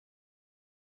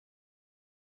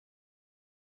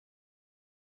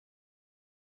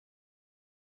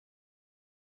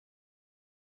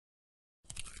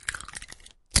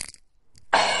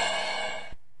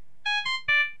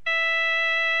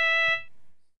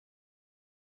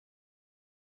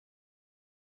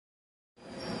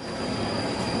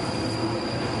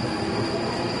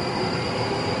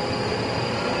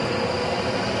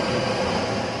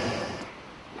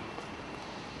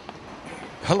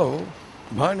Hello,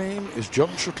 my name is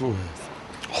John Shuttleworth.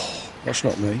 Oh, that's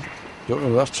not me. Don't know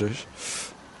who that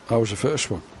is. I was the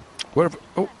first one.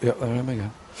 Oh, yeah, there I am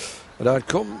again. And I'd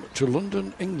come to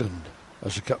London, England,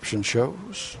 as the caption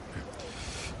shows.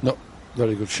 Not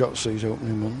very good shots, these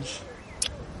opening ones.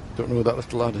 Don't know who that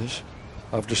little lad is.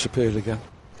 I've disappeared again.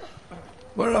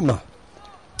 Where am I?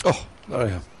 Oh, there I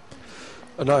am.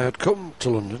 And I had come to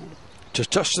London to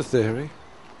test the theory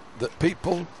that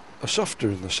people are softer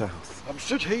in the south. I'm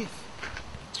Sid Heath.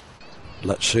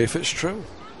 Let's see if it's true.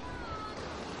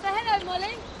 Say hello,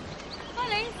 Molly.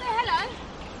 Molly, say hello.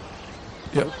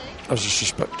 Yeah, Molly. as I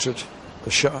suspected,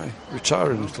 a shy,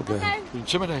 retiring little girl. Hello.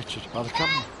 Intimidated by the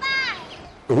camera.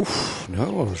 Oof,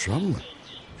 no, I was wrong.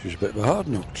 She's a bit of a hard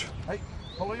nut. Hey,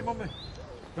 follow your mummy.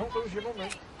 Don't lose your mummy.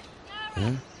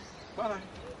 Yeah. Bye.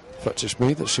 In fact, it's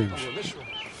me that seems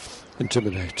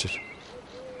intimidated.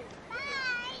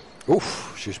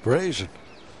 Oof, she's brazen.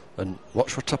 And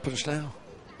watch what happens now.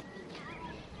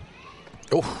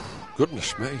 Oh,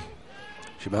 goodness me.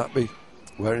 She might be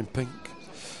wearing pink,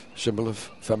 symbol of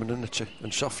femininity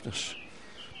and softness.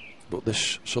 But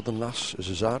this southern lass is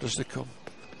as hard as they come.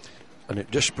 And it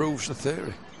disproves the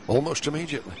theory, almost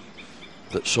immediately,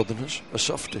 that southerners are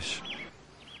softies.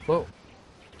 Well,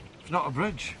 it's not a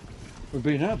bridge. We've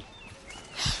been had.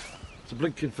 It's a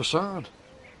blinking facade.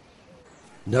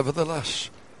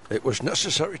 Nevertheless, it was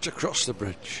necessary to cross the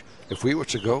bridge if we were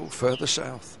to go further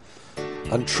south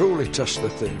and truly test the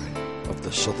theory of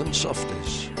the southern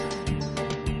softies.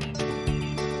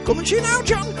 Coming to you now,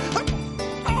 John.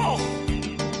 Oh.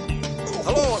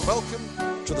 Hello and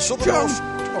welcome to the southern coast.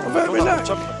 I've hurt my neck.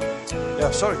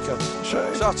 Yeah, sorry, Ken.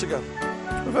 Sorry. Start again.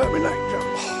 I've hurt my neck,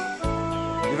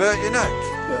 John. You've hurt your neck?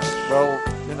 Yes.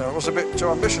 Well, you know, it was a bit too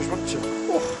ambitious, wasn't it?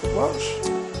 Oh, it was.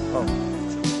 Oh.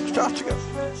 Start again.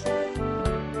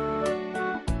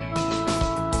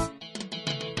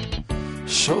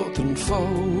 Southern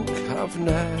folk have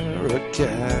ne'er a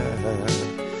care,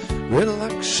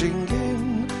 relaxing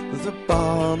in the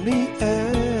balmy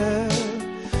air,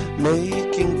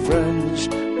 making friends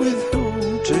with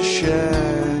whom to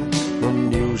share the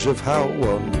news of how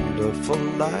wonderful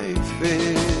life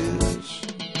is.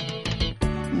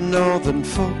 Northern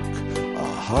folk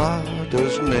are hard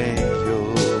as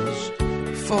nails,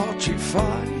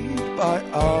 fortified by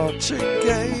Arctic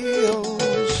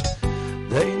gales.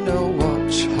 They know what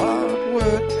hard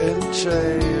work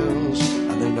entails,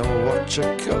 and they know what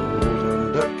a cold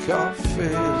and a cough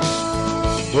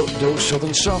is. But those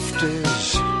southern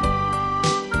softies.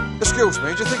 Excuse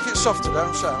me, do you think it's softer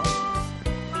down south?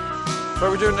 Are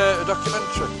we doing a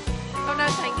documentary? Oh, no,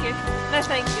 thank you. No,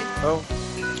 thank you. Oh.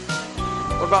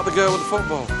 What about the girl with the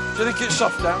football? Do you think it's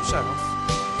soft down south?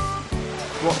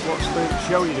 What's the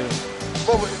show you doing?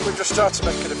 Well, we just started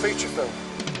making a feature film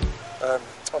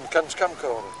on Ken's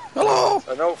camcorder. Hello!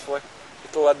 And hopefully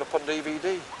it'll end up on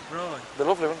DVD. Right. They're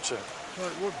lovely, wouldn't it? Well,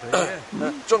 it would be,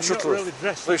 yeah. John You're not really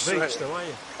dressed for the beach, though, are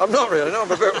you? I'm not really, no,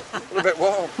 I'm a bit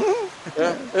warm.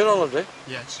 Yeah, in holiday.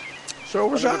 Yes. So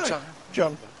was Had a good I, time.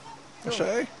 John. I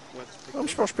say, I'm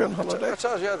supposed to be on holiday. It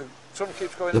has, yeah, the sun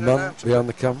keeps going The in and man out. behind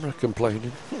the camera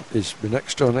complaining is my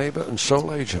next door neighbour and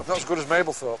sole agent. Not as good as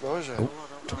Mablethorpe, though, is it? Oh,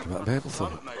 talking about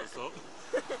Mablethorpe.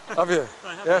 Have you?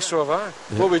 Yeah, so have I.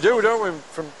 Yeah. Well, we do, don't we,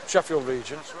 from Sheffield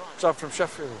region? That's right. So I'm from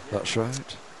Sheffield. That's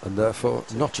right. And therefore,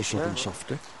 not a southern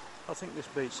softie. I think this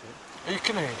beats it. Are you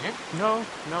Canadian? No, it's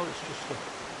just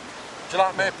Do you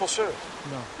like maple syrup?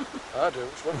 no. I do,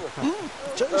 it's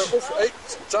lovely. Hey,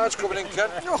 tide's coming in, Ken.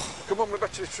 Come on, we're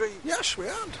back to the tree. Yes, we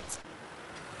had.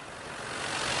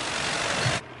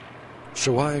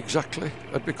 So why exactly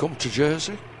had we come to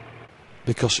Jersey?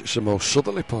 Because it's the most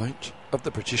southerly point of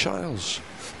the British Isles.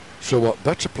 So what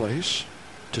better place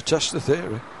to test the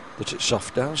theory that it's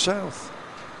soft down south?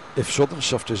 If southern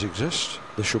softies exist,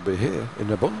 they should be here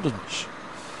in abundance.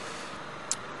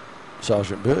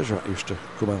 Sergeant Bergerac used to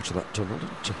come out of that tunnel,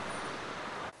 didn't he?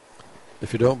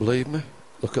 If you don't believe me,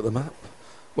 look at the map.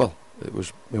 Well, it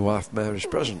was my wife Mary's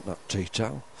present, that tea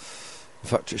towel. In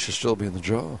fact, it should still be in the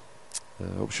drawer.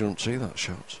 I hope she doesn't see that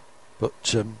shot.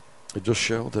 But it does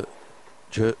show that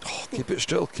keep it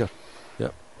still, Ken.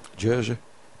 Yep, Jersey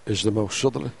is the most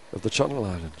southerly of the Channel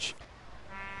Islands.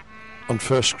 On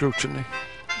first scrutiny,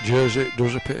 Jersey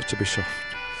does appear to be soft.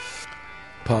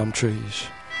 Palm trees,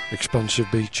 expansive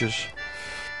beaches,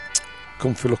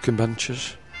 comfy looking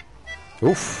benches.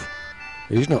 Oof,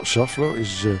 he's not soft, look,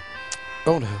 he's...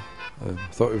 oh no, I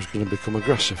thought he was going to become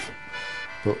aggressive,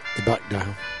 but he backed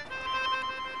down.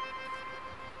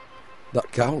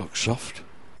 That cow looks soft.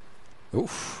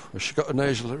 Oof, has she got a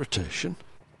nasal irritation?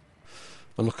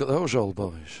 And look at those old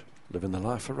boys, living the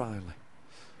life of Riley.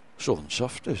 Southern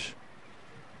softies.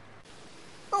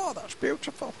 Oh, that's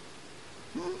beautiful.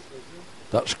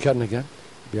 That's Ken again,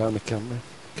 behind the camera.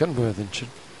 Ken Worthington.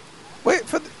 Wait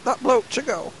for that bloke to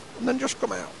go, and then just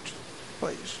come out,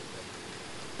 please.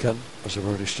 Ken, as I've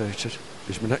already stated,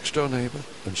 is my next door neighbour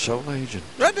and sole agent.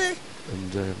 Ready?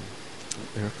 And here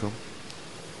I come.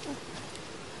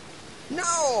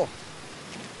 No!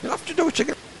 You'll have to do it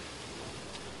again.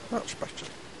 That's better.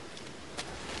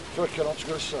 So I cannot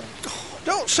go aside.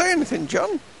 Don't say anything,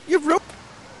 John. You've rubbed.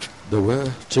 There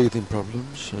were teething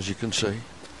problems, as you can see,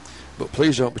 but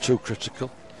please don't be too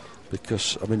critical,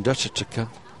 because I'm indebted to Ken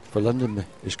for lending me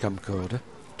his camcorder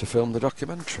to film the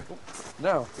documentary.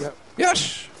 Now, yeah.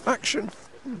 Yes, action.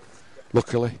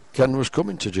 Luckily, Ken was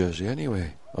coming to Jersey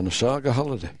anyway, on a saga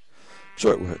holiday,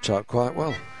 so it worked out quite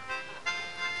well.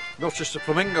 Notice the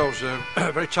flamingos are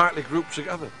very tightly grouped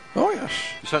together. Oh, yes.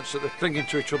 The sense that they're clinging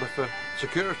to each other for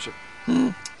security.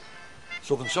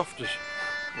 Southern Softies.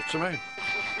 What I mean?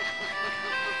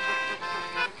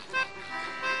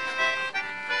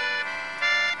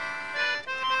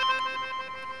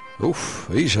 Oof,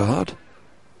 he's hard.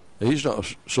 He's not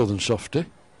a Southern Softie.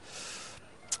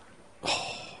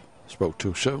 Oh, spoke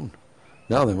too soon.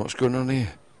 Now then, what's going on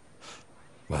here?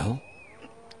 Well,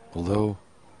 although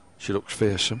she looks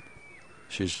fearsome,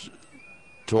 she's,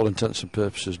 to all intents and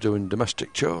purposes, doing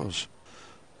domestic chores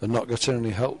and not getting any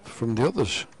help from the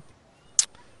others.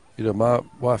 You know, my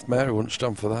wife Mary wouldn't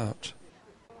stand for that.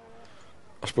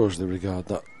 I suppose they regard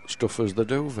that stuff as the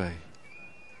duvet.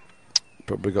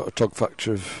 Probably got a tog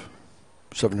factor of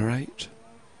 7 or 8.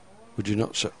 Would you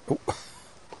not say? Oh.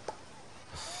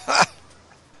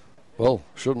 Well,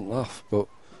 shouldn't laugh, but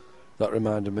that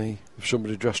reminded me of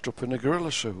somebody dressed up in a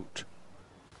gorilla suit.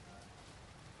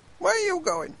 Where are you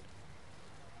going?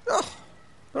 Oh,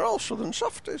 they're all Southern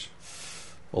Softies.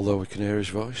 Although we can hear his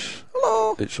voice,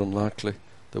 Hello. it's unlikely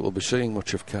that we'll be seeing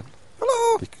much of Ken.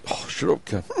 Hello. Oh, shut up,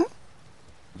 Ken.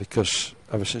 Because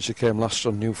ever since he came last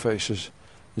on New Faces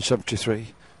in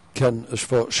 '73, Ken has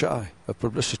fought shy of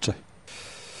publicity.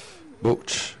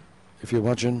 But if you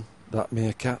imagine that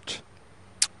meerkat,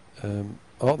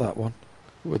 or that one,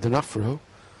 with an afro,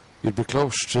 you'd be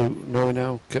close to knowing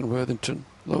how Ken Worthington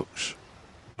looks.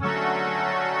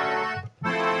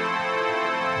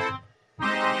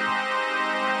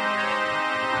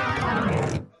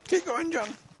 Keep going, John.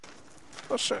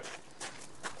 That's it.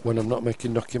 When I'm not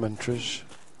making documentaries,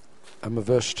 I'm a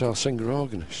versatile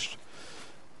singer-organist,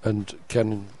 and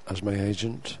Ken, as my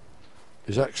agent,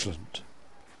 is excellent.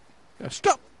 Yeah,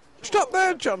 stop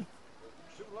there, John.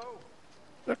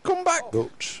 Now come back.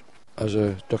 But as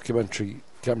a documentary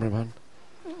cameraman,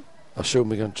 I soon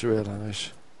began to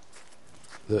realise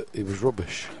that he was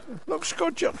rubbish. Looks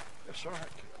good, John. That's all right.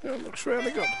 Yeah, it looks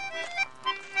really good.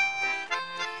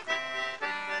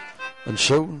 And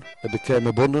soon it became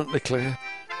abundantly clear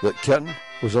that Ken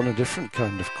was on a different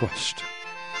kind of quest.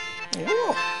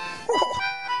 Oh.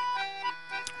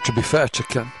 To be fair to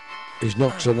Ken, he's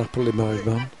not an happily married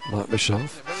man like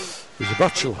myself. He's a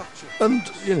bachelor. And,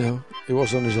 you know, he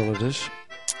was on his holidays.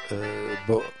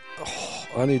 But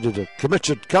I needed a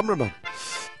committed cameraman,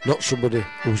 not somebody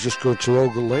who was just going to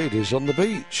ogle ladies on the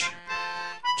beach.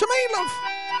 To me, love.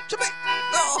 To me.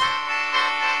 Oh.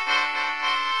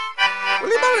 Will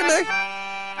you marry me?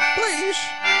 Please?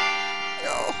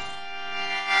 Oh.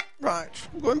 Right.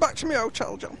 I'm going back to my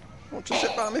hotel, John. I want to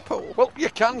sit by my pool. Well, you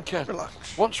can, Ken.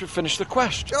 Relax. Once we've finished the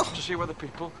quest, Oh. to see whether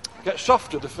people get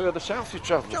softer the further south you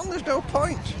travel. John, there's no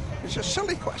point. It's a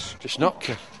silly quest. It's not,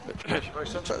 Ken. It's very It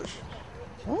sensible. is.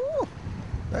 Oh.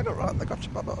 They look like they got a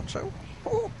bob or two.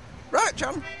 Oh. Right,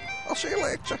 John. I'll see you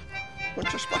later. Going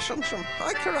to splash on some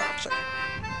high karate.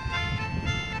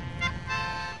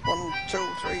 1, 2,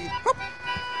 3, hop.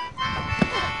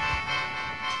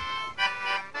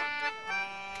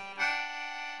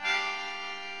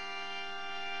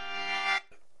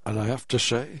 And I have to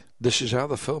say, this is how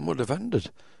the film would have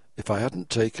ended if I hadn't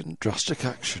taken drastic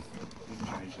action.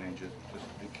 Just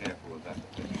be careful with that.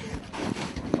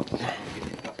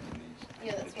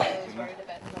 Yeah, that's what I was worried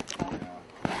about. Not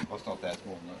about. Well, it's not that, it's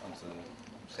more onto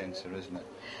the sensor, isn't it?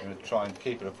 We're going to try and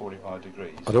keep it at 45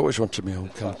 degrees. I'd always wanted my own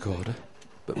camcorder,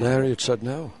 but Mary had said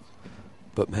no.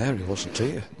 But Mary wasn't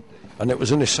here, and it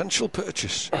was an essential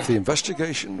purchase if the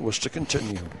investigation was to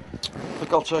continue.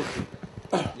 Look, I'll take it.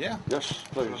 Yeah? Yes,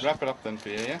 please. Wrap it up then for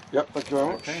you, yeah? Yep, thank you very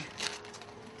much. Okay.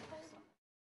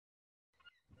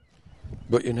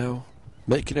 But you know,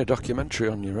 making a documentary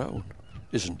on your own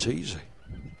isn't easy.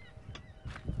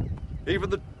 Even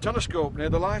the telescope near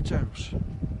the lighthouse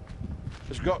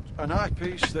has got an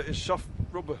eyepiece that is soft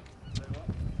rubber.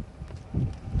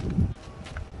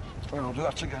 Well, I'll do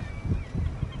that again.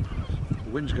 The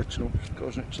wind's getting up,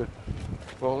 causing it to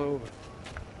fall over.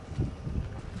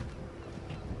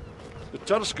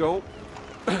 telescope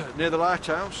near the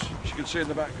lighthouse, as you can see in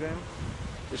the background.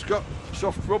 It's got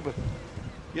soft rubber.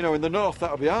 You know, in the north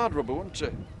that'll be hard rubber, wouldn't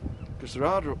it? Because they're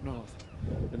harder up north.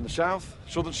 In the south,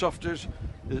 southern softies,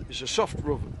 it's a soft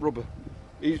rubber.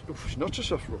 It's not a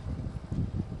soft rubber.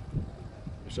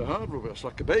 It's a hard rubber. It's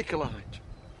like a Bakelite.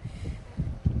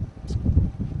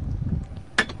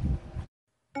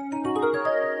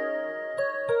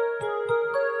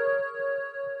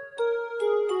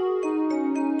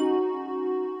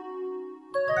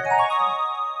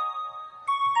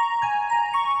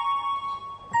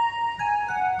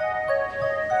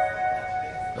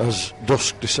 As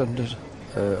dusk descended,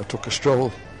 I took a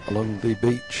stroll along the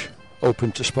beach,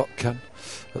 hoping to spot Ken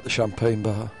at the champagne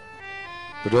bar.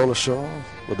 But all I saw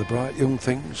were the bright young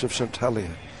things of St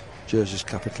Helier, Jersey's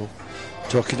capital,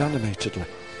 talking animatedly.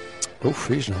 Oof,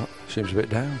 he's not. Seems a bit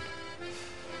down.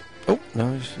 Oh,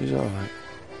 no, he's all right.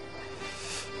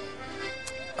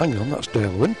 Hang on, that's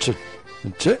Dale Winton,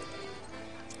 isn't it?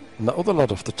 And that other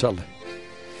lad off the telly.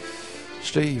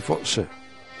 Steve, what's it?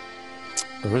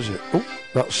 Or is it? Oh,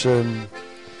 that's a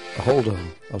hold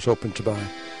on I was hoping to buy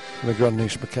for my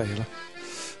grandniece Michaela.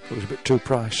 It was a bit too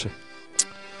pricey.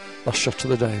 Last shot of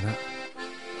the day, that.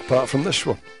 Apart from this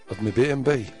one, of my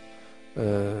B&B.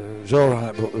 It was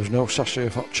alright, but there was no sachet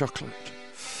of hot chocolate.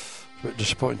 A bit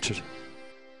disappointed.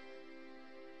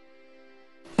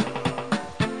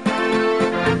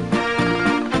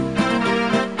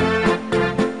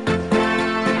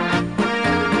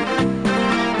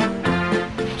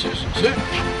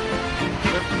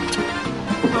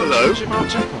 Hello. Is it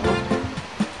Martin?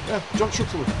 Yeah, John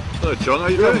Shuttleworth. Hello, John. How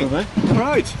you doing? All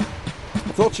right.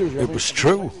 I thought he was. It was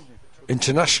true.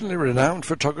 Internationally renowned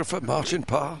photographer Martin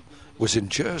Parr was in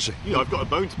Jersey. Yeah, I've got a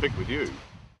bone to pick with you.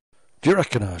 Do you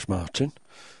recognise Martin?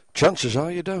 Chances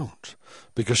are you don't,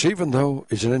 because even though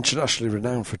he's an internationally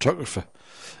renowned photographer,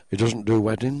 he doesn't do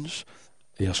weddings,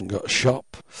 he hasn't got a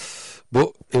shop,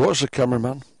 but he was a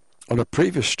cameraman on a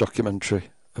previous documentary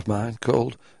of mine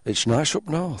called It's Nice Up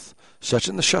North, set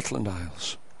in the Shetland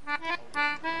Isles.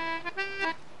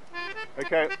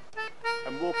 Okay,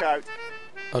 and walk out.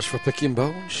 As for picking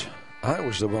bones, I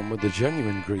was the one with the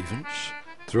genuine grievance.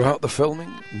 Throughout the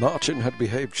filming, Martin had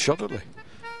behaved shoddily.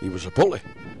 He was a bully,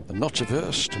 and not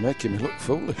averse to making me look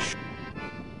foolish.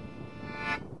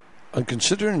 And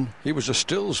considering he was a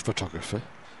stills photographer,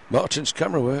 Martin's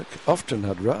camera work often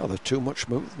had rather too much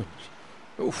movement.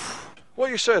 Oof. What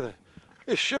do you say then?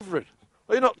 You're shivering.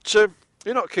 Are you not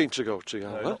keen to go to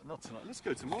Yarmouth? No, not tonight. Let's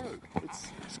go tomorrow.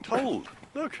 It's cold.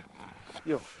 Look.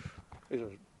 Yo, he's a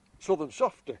southern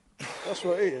softy. That's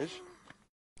what he is.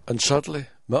 And sadly,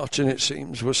 Martin, it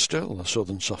seems, was still a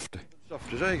southern softy.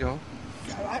 Softies, there you go.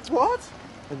 What?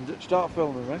 And start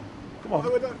filming, mate. Come on.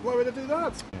 Why would I do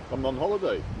that? I'm on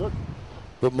holiday. Look.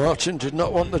 But Martin did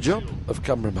not want the job of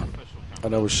cameraman,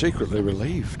 and I was secretly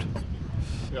relieved.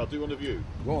 Yeah, I'll do one of you.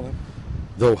 Go on then.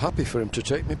 Though happy for him to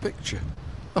take me picture.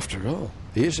 After all,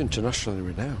 he is internationally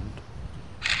renowned.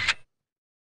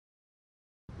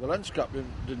 The lens cap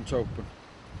didn't open.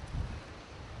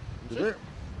 Did it?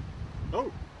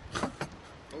 Oh.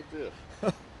 Oh dear.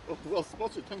 Oh, well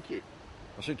spotted, thank you.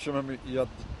 I seem to remember you had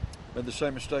made the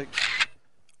same mistakes.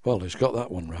 Well, he's got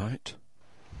that one right.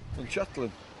 And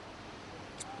Shetland.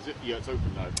 Is it? Yeah, it's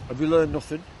open now. Have you learned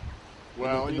nothing?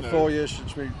 Well, in the 4 years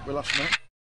since we last met?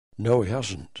 No, he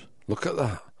hasn't. Look at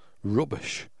that.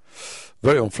 Rubbish.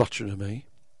 Very unflattering to me.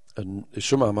 And he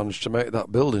somehow managed to make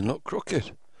that building look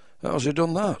crooked. How's he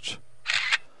done that?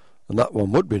 And that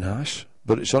one would be nice,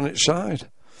 but it's on its side.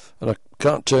 And I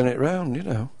can't turn it round, you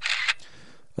know.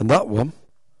 And that one,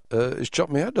 he's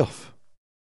chopped my head off.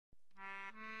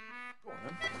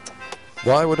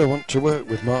 Why would I want to work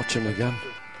with Martin again?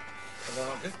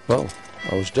 Well,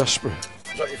 I was desperate.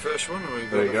 Is that your first one? Or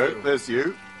There you go, there's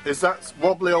you. Is that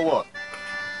wobbly or what?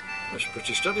 That's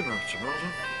pretty steady, Martin, well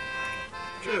done.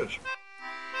 Cheers.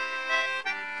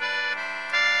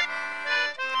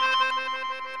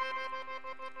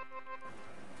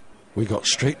 We got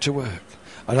straight to work,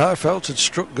 and I felt had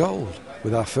struck gold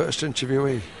with our first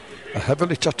interviewee, a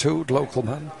heavily tattooed local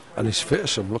man and his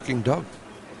fearsome-looking dog.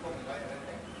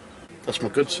 That's my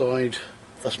good side,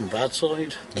 that's my bad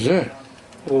side. Is it?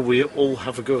 Well, we all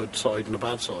have a good side and a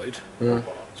bad side. Yeah.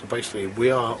 So basically, we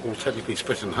are all technically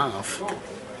split in half.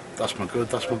 That's my good,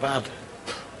 that's my bad.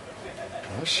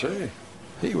 I see.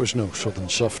 He was no southern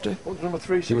softy.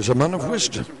 He was a man of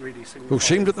wisdom, who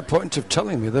seemed at the point of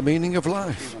telling me the meaning of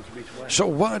life. So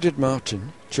why did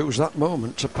Martin choose that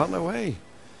moment to pan away?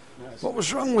 What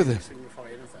was wrong with him?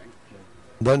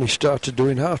 Then he started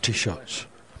doing hearty shots,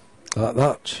 like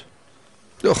that.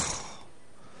 Ugh.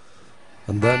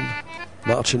 And then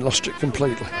Martin lost it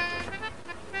completely.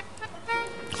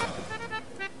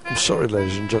 I'm sorry,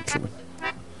 ladies and gentlemen.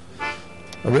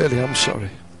 I really am sorry.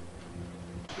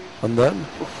 And then,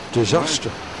 disaster.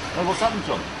 Oh, what's happened,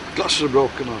 John? Glasses are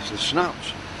broken out, the snaps.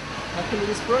 How can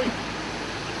this break?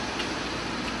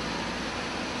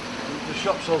 The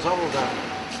shop sells oil down.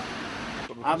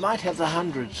 I might have the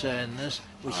 100 in this,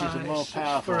 which is a more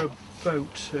powerful. For a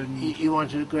boat and... You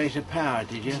wanted a greater power,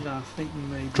 did you? No, I think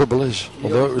maybe... Trouble is,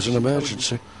 although it was an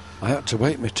emergency, I had to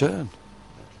wait my turn.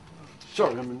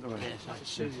 Sorry, I'm in the way.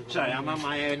 Sorry, I'm on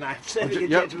my own. I'm Yeah,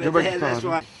 saving you're it begging there, that's pardon.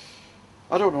 why.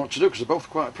 I don't know what to do because they're both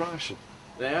quite pricey.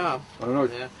 They are. I don't know,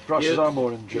 Yeah. prices You- are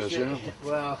more in Jersey, aren't they?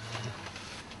 Well,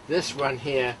 this one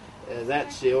here,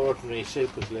 that's the ordinary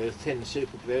super glue, thin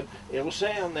super glue. It'll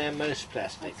say on there most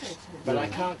plastics, but I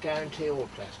can't guarantee all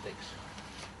plastics.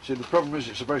 See, the problem is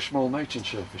it's a very small mating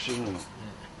surface, isn't it?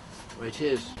 Well, it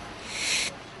is.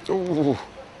 Oh,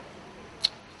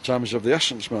 time is of the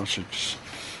essence, Martin. 'Cause,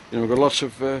 you know, we've got lots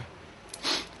of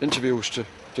interviews to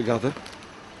gather.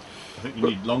 I think you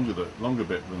need longer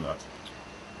bit than that.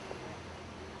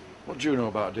 What do you know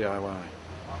about DIY?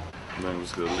 And then we're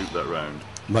just going to loop that round.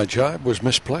 My jibe was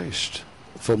misplaced,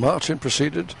 for Martin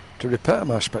proceeded to repair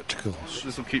my spectacles.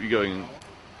 This will keep you going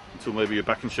until maybe you're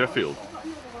back in Sheffield.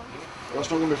 That's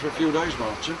not going to be for a few days,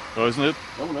 Martin. Oh, isn't it?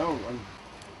 Oh, no.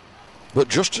 But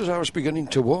just as I was beginning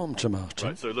to warm to Martin,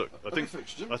 Right, so look, I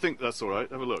think that's all right.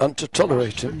 Have a look. and to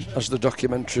tolerate him as the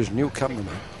documentary's new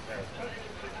cameraman,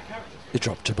 he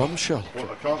dropped a bombshell. Well,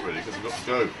 I can't really because I've got to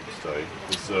go today.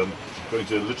 It's going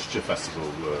to a literature festival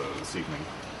this evening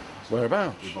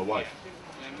Whereabouts? with my wife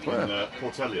Where? in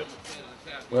Port Eliot,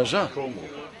 Where's that? Cornwall.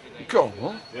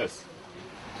 Cornwall? Yes.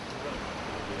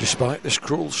 Despite this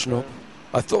cruel snub,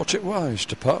 I thought it wise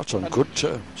to part on good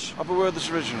terms. Have a word this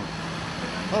original.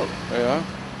 Oh, There you are.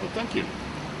 well, thank you.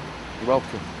 You're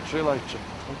welcome. See you later.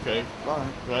 Okay. Bye.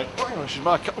 Right. Oh, hang on, this is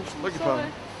my beg your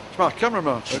pardon. It's my camera,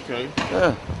 Martin. Okay.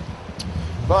 Yeah.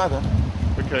 Bye then.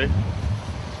 Okay.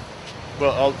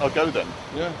 Well, I'll go then.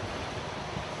 Yeah.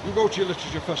 You go to your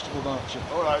literature festival, Martin.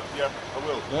 All right. Yeah, I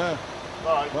will. Yeah.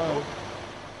 Bye. Bye.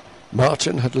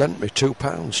 Martin had lent me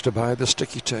 £2 to buy the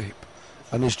sticky tape,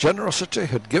 and his generosity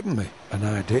had given me an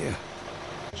idea.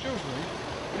 Excuse me,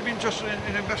 would you be interested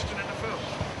in investing in a film?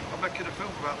 I'm making a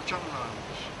film about the Channel Islands,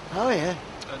 Oh, yeah.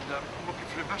 and I'm looking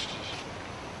for investors.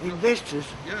 Investors?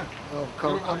 Yeah. Oh, You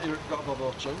look like you've got a bob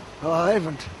or two. Oh, I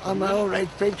haven't. I'm an old age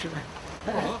pensioner.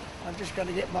 I'm just going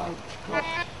to get my...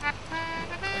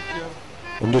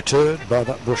 Undeterred by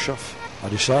that brush-off, I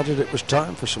decided it was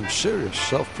time for some serious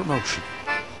self-promotion.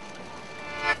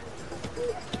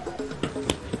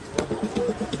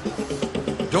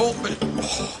 Don't be...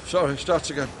 Oh, sorry, start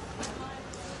again.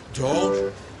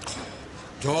 Don't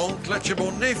let your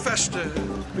money fester.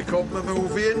 Become a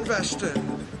movie investor.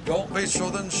 Don't be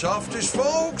Southern Softies,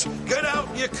 folks. Get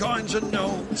out your coins and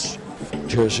notes.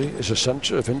 Jersey is a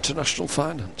centre of international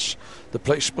finance. The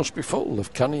place must be full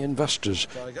of canny investors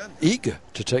eager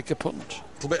to take a punt.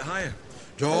 A little bit higher.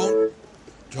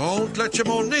 Don't let your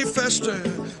money fester.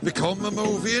 Become a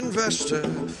movie investor.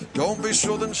 Don't be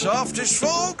Southern Softies,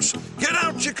 folks. Get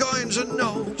out your coins and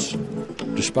notes.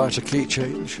 Despite a key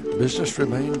change, business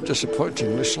remained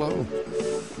disappointingly slow.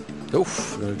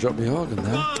 Oof, I'm going to drop my organ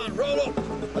there. Come on, roll up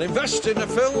and invest in a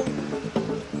film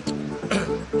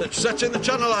that's set in the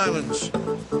Channel Islands,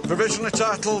 provisionally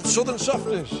titled Southern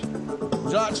Softies.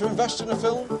 Would you like to invest in a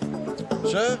film,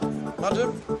 sir,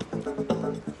 madam?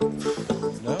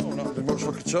 No, not having much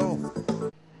luck at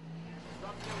all.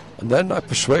 And then I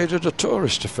persuaded a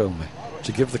tourist to film me,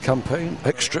 to give the campaign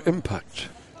extra impact.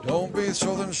 Don't be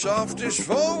Southern Softies,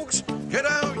 folks. Get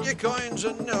out your coins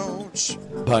and notes.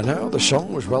 By now the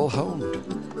song was well honed,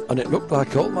 and it looked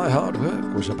like all my hard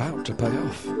work was about to pay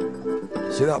off.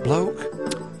 See that bloke?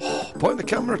 Oh, point the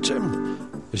camera at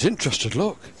him. He's interested,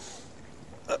 look.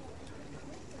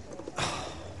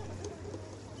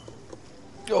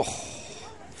 Oh.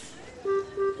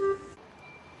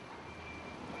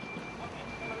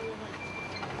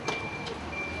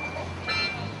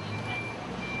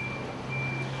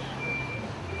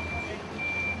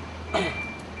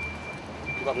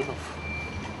 You've had enough.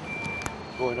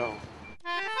 Going home.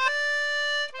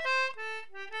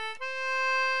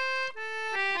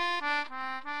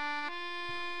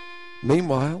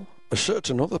 Meanwhile, a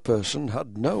certain other person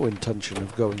had no intention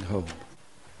of going home.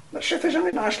 Let's see if there's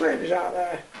any nice ladies out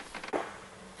there.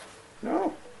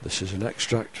 No, This is an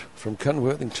extract from Ken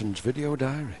Worthington's video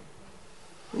diary.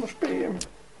 must be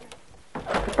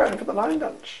preparing for the line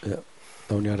dance. Yeah,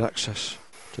 only had access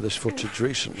to this footage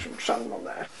recently. Some sand on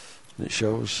there. And it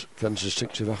shows Ken's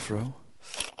distinctive afro.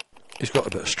 He's got a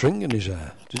bit of string in his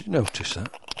hair. Did you notice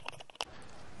that?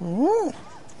 Oh.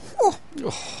 Oh.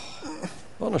 Oh.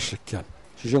 Honestly, Ken,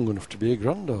 she's young enough to be a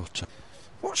granddaughter.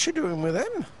 What's she doing with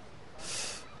him?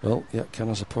 Well, yeah, Ken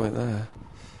has a point there.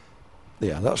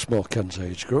 Yeah, that's more Ken's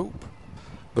age group.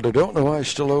 But I don't know why he's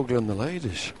still ogling the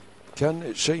ladies. Ken,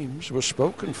 it seems, was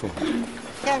spoken for.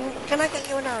 Can I get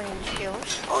you an orange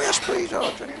juice? Oh, yes, please,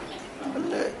 Audrey.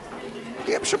 And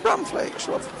get some bran flakes,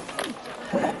 love.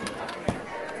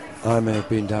 I may have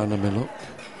been down on my luck,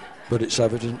 but it's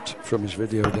evident from his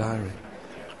video diary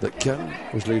that Ken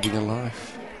was leading a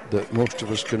life that most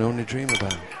of us can only dream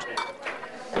about.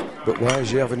 But why is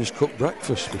he having his cooked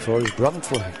breakfast before his bran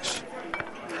flakes?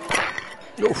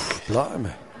 Oof,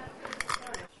 blimey.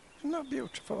 Isn't that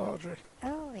beautiful, Audrey?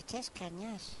 Oh, it is, Ken,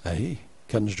 yes. Hey,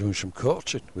 Ken's doing some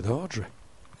courting with Audrey.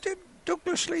 Did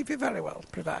Douglas leave you very well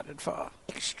provided for?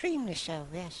 Extremely so,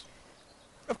 yes.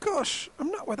 Of course, I'm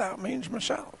not without means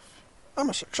myself. I'm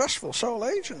a successful sole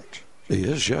agent. He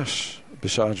is, yes.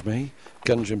 Besides me,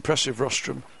 Ken's impressive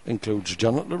rostrum includes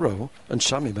Janet LaRoe and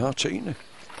Sammy Martini.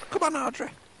 Come on, Audrey.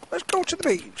 Let's go to the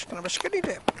beach and have a skinny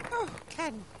dip. Oh,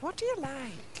 Ken, what do you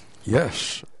like?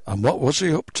 Yes, and what was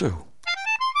he up to?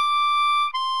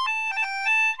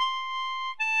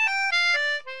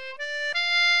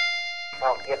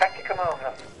 Well, you better come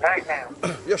over right now.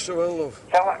 Yes, I will, love.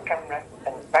 Sell that camera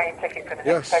and buy a ticket for the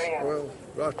next ferry.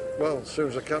 Well, as soon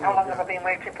as I can. How long have I been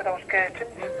waiting for those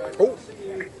curtains? Oh,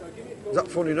 is that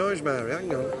funny noise, Mary?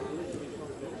 Hang on.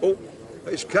 Oh,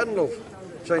 it's Ken, love,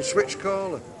 saying switch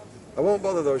caller. I won't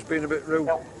bother though, it's been a bit rude.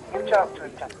 No, you talk to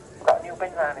him, John. I've got a new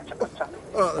bin liner to put on.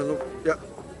 All right then, love. Yeah.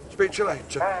 Speak to you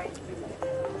later. Bye.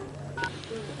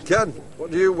 Ken, what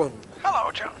do you want?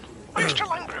 Hello, John. Are you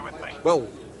still angry with me? Well,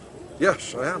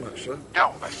 yes, I am actually.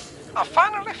 Don't be. I've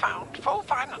finally found full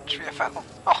finance for your film.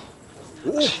 Oh,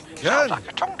 Ken. sounds like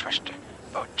a tongue twister.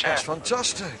 But, That's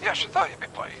fantastic. yes, I thought you'd be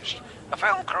pleased. A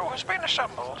film crew has been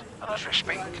assembled, and as we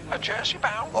speak, a Jersey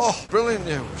bound. Oh, brilliant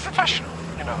news. Professional.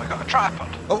 You know, they've got a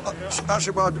tripod. Oh,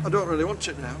 actually, well, I don't really want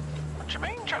it now. What do you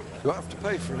mean, John? Do I have to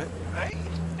pay for it? Hey,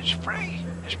 it's free.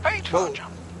 It's paid for, Well,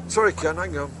 John. sorry, Ken,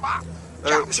 hang on. What?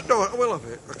 John. No, I will have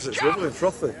it, because it's John. lovely and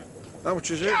frothy. How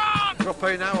much is it? John. Do I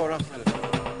pay now or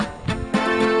after?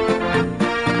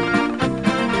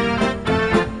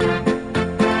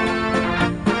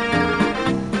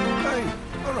 Hey,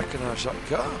 I recognise that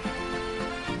car.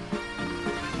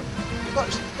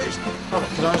 I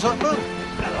recognise that man.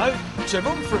 Hello. Tim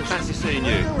Humphries. Fancy seeing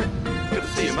you. Good to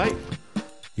see you, mate.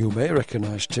 You may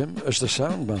recognise Tim as the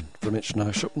sound man from It's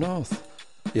Nice Up North.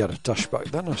 He had a tash back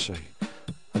then, I see.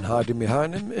 And hiding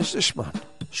behind him is this man,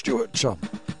 Stuart Tom.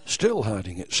 Still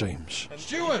hiding, it seems.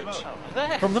 Stuart!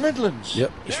 From the Midlands?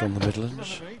 Yep, he's from the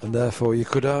Midlands. And therefore you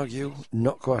could argue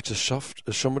not quite as soft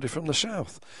as somebody from the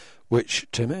south, which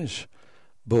Tim is.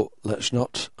 But let's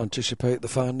not anticipate the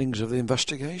findings of the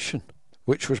investigation,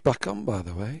 which was back on, by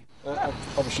the way.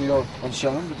 Obviously you're on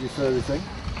sound with your furry thing.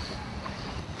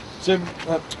 Tim,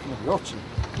 you're Tim.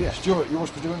 Yeah, Stuart, you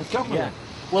must be doing the camera. Yeah.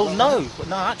 Well, no,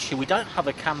 actually, we don't have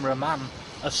a cameraman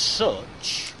as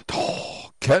such. Oh,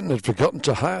 Ken had forgotten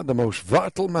to hire the most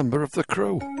vital member of the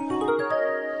crew.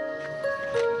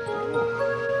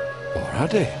 Or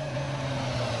had he?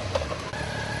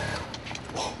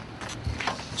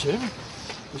 Tim?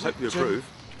 I hope you approve.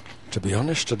 To be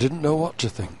honest, I didn't know what to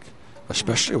think,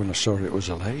 especially when I saw it was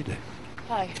a lady.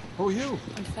 Hi, Who are you?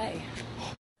 I'm Faye.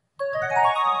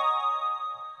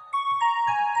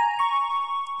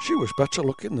 She was better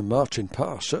looking than Martin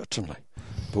Parr, certainly.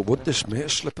 But would this mere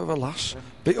slip of a lass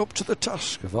be up to the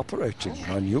task of operating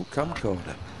my new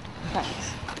camcorder?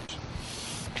 Thanks.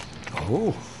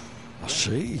 Oh, I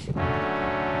see.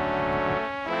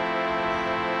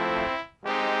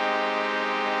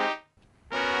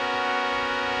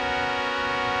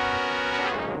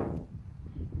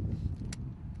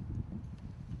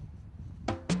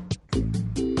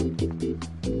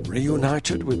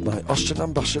 Reunited with my Austin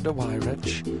ambassador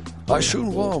Wyredge, I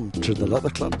soon warmed to the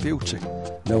leather-clad beauty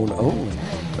known only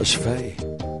as Faye.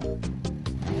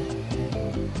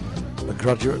 A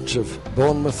graduate of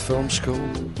Bournemouth Film School,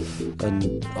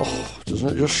 and doesn't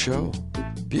it just show?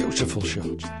 Beautiful shot.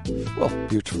 Well,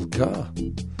 beautiful car.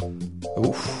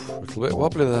 Oof, a little bit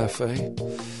wobbly there, Faye.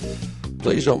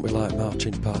 Please don't be like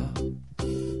Martin Parr.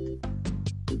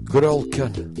 Good old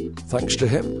Ken. Thanks to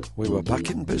him, we were back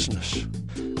in business,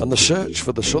 and the search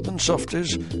for the southern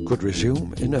softies could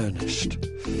resume in earnest.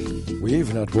 We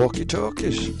even had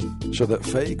walkie-talkies, so that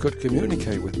Faye could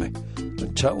communicate with me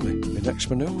and tell me my next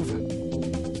manoeuvre.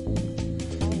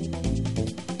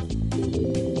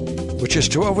 Which is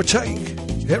to overtake.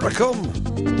 Here I come.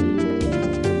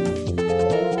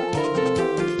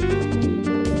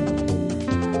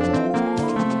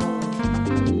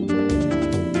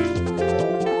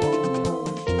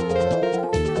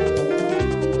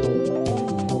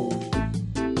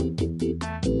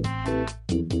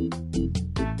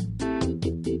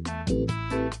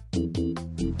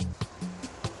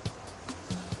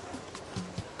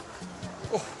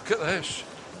 Oh, look at this.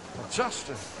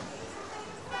 Fantastic.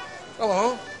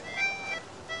 Hello.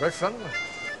 Very friendly.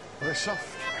 Very soft.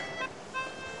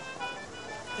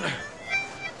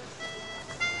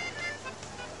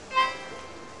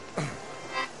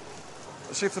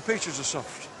 Let's see if the peaches are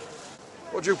soft.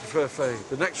 What do you prefer, Faye?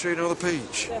 The nectarine or the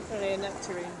peach? Definitely a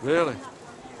nectarine. Really?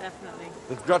 Definitely.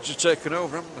 They've gradually taken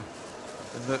over, haven't they?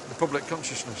 In the public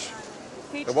consciousness.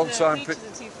 Peaches At one time, peaches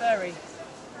are too furry.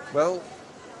 Well,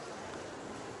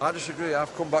 I disagree.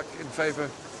 I've come back in favour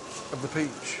of the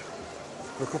peach.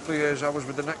 For a couple of years I was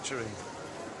with the nectarine.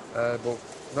 But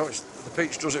no, the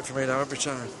peach does it for me now every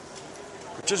time.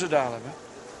 It is a dilemma.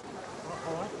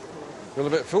 Feel a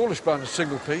bit foolish buying a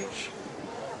single peach.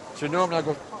 So normally I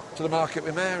go to the market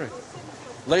with Mary,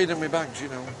 laden with bags, you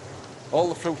know, all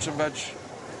the fruit and veg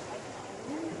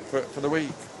for the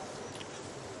week.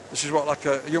 This is what like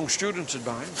a young student would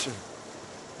buy, isn't it?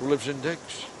 Who lives in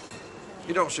Diggs.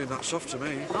 You don't seem that soft to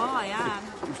me. Oh, I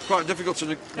am. It's quite difficult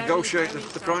to negotiate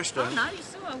the price down. Oh, no, you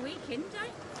saw a weekend, eh?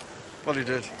 Well, he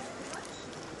did.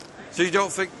 So you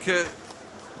don't think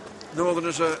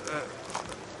Northerners are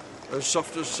as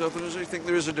soft as Southerners? You think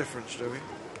there is a difference, do you?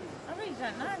 I really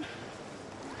don't know.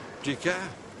 Do you care?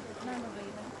 No, not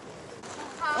really.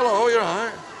 Hello, you're all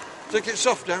right. Think it's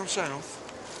soft down south?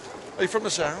 Are you from the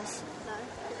south?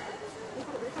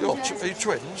 No. Are you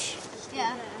twins?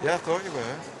 Yeah. Yeah, I thought you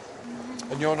were.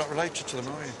 And you're not related to them,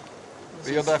 are you?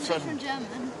 But you're their friend. From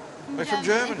German. Are you from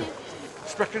Germany?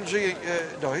 Sprechen Sie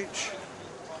Deutsch?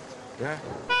 Yeah.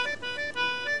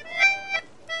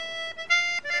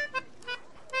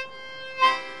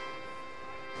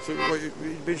 So what,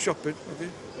 you've been shopping, have you?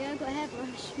 Yeah, I've got a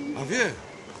hairbrush. Have you?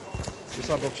 Just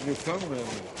I bought a new comb earlier.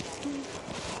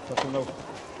 I don't know.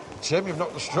 Tim, you've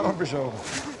knocked the strawberries over.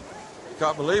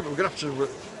 Can't believe it. We're going to have to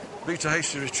beat a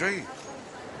hasty retreat.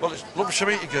 Well, it's lovely to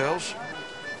meet you, girls.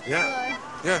 Yeah.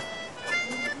 Hello.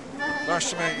 Yeah.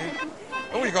 Nice to meet you.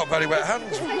 Oh, you got very wet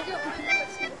hands.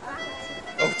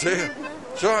 Oh dear.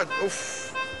 It's all right.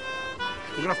 Oof.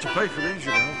 We're going to have to pay for these,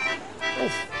 you know.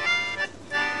 Oof.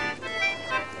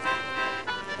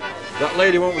 That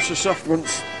lady won't be so soft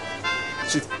once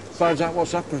she finds out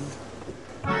what's happened.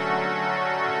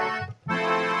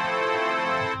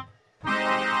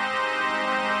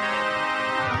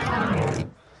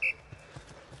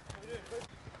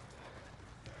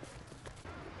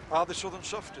 Are they southern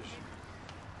softies?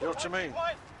 You know what I mean?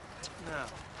 No.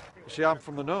 You see, I'm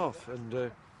from the north,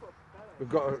 and we've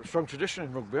got a strong tradition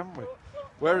in rugby, haven't we?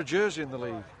 Where are Jersey in the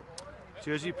league?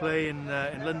 Jersey play in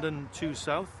London 2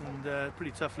 South, and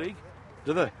pretty tough league.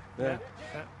 Do they? Yeah.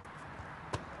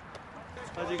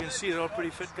 As you can see, they're all pretty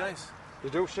fit guys. They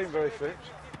do seem very fit.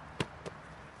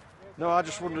 No, I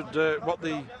just wondered what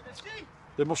the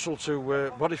muscle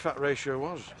to body fat ratio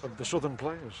was of the southern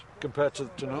players compared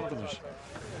to northerners.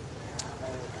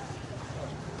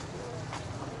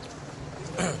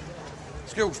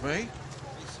 Excuse me.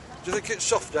 Do you think it's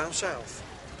soft down south?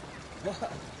 What?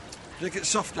 Do you think it's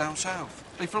soft down south?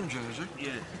 Are you from Jersey?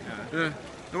 Yeah. Yeah.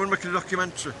 No one making a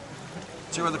documentary.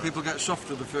 See whether people get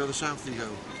softer the further south you go.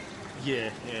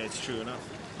 Yeah, it's true enough.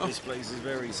 Oh. This place is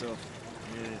very soft.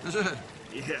 Yeah. Is it?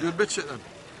 Yeah. You admit it then?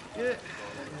 Yeah.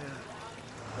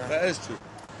 That is true.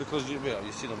 Because you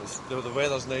see them, the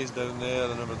weather's nice down there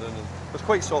and everything. And it's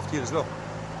quite soft here as well.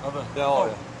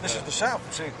 This is the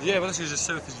south, see? Yeah, but this is the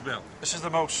south as well. This is the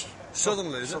most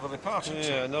southerly, is it? southerly part, isn't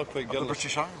Yeah, it? not quite Of good. the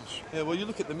British Isles. Yeah, well, you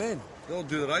look at the men. They all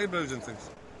do their eyebrows and things.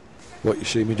 What you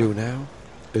see me do now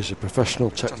is a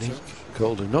professional technique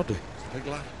called a noddy. Big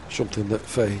lad. Something that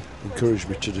Faye encouraged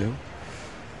me to do.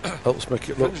 Helps make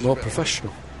it look more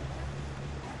professional.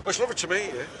 Well, it's lovely to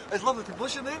meet you. It's lovely to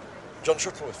what's your name? John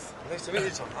Shuttleworth. Nice to meet you,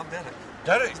 Tom. I'm Derek.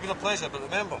 Derek? It's been a pleasure, but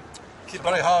remember, keep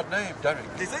Very hard name, Derek.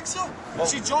 Do you think so? Well-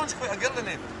 See, John's quite a girly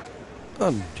name.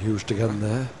 And used again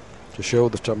there to show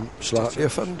that I'm slightly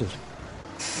offended.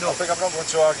 No, I think I'm not going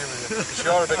to argue with you. 'Cause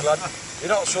you're a big lad. You're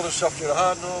not southern soft, you're a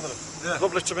hard northerner. Yeah.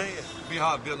 Lovely to meet you. Be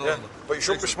hard, be a Yeah. northerner. But you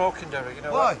shouldn't be smoking, Derek, you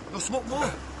know Why? that? No, smoke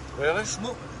more. Really?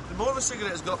 Smoke. The more the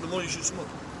cigarette's got, the more you should smoke.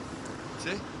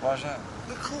 See? Why's that?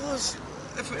 Because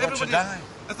if You want to die.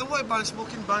 if they want to ban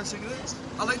smoking, ban cigarettes.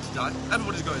 I like to die.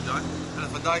 Everybody's got to die. And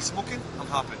if I die smoking, I'm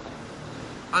happy.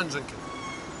 And drinking.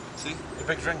 See? You're a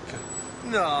big drinker.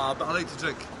 No, but I like to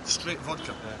drink straight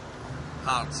vodka.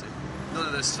 Hard, see? None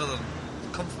of this southern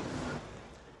comfort.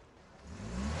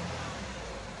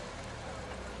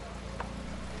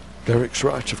 Derek's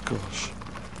right, of course.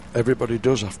 Everybody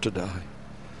does have to die.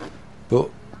 But,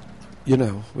 you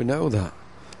know, we know that.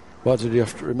 Why did he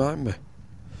have to remind me?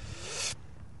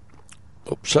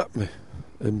 Upset me,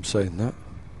 him saying that.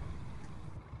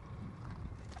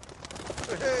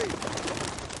 Hey!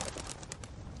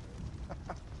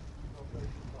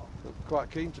 quite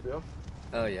keen to be off.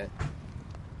 Oh, yeah.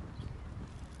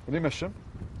 Will you miss them?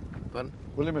 Pardon?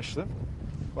 Will you miss them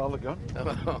while they're gone?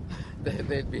 Oh,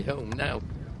 they'd be home now.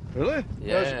 Really?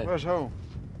 Yeah. Where's home?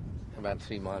 About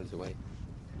 3 miles away.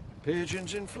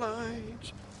 Pigeons in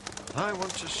flight, I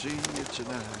want to see you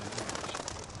tonight.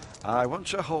 I want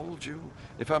to hold you,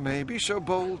 if I may be so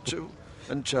bold to,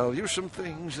 and tell you some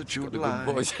things that you'd like.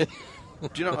 Good voice. Do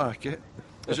you not like it?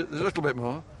 There's a little bit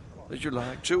more that you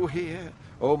like to hear.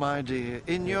 Oh, my dear,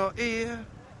 in your ear.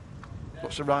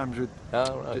 What's the rhymes with?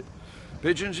 Oh, right.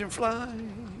 Pigeons in flight,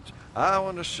 I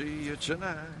want to see you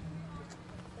tonight.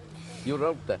 You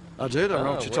wrote that? I did, I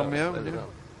wrote it on my own. Well, Yeah.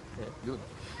 yeah, good.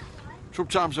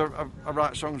 Sometimes I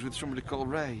write songs with somebody called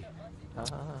Ray. Ah,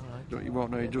 right. Don't you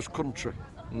won't know, he does country.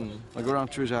 Mm. I go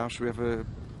round to his house, we have a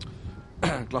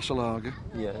glass of lager.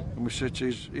 Yeah. And we sit,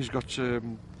 he's got a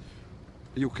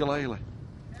ukulele.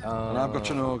 And I've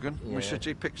got an organ. And we sit,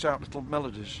 he picks out little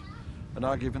melodies. And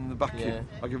I give him the backing, Yeah.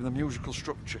 I give him the musical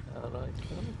structure. All right.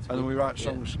 And then we write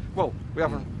songs. Yeah. Well, we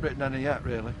haven't written any yet,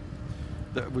 really,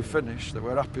 that we've finished, that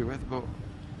we're happy with, but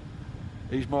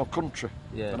he's more country.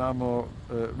 Yeah. And I'm more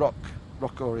rock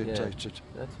orientated.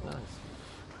 Yeah. That's nice.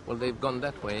 Well, they've gone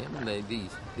that way, haven't they?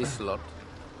 This lot.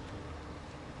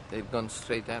 They've gone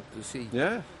straight out to sea.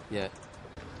 Yeah. Yeah.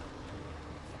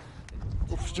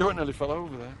 Oof, Stuart nearly fell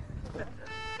over there.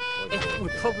 We'll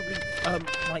probably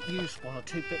might use 1 or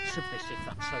 2 bits of this if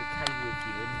that's okay with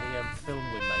you in the film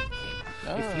we're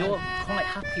making. If you're quite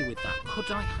happy with that, could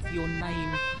I have your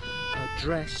name,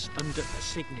 address and a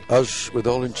signature? As with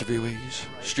all interviewees,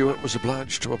 Stuart was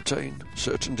obliged to obtain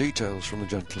certain details from the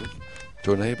gentleman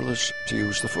to enable us to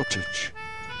use the footage.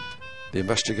 The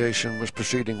investigation was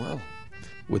proceeding well,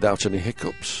 without any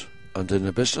hiccups and in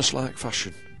a business-like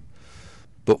fashion.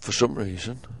 But for some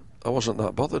reason, I wasn't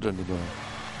that bothered anymore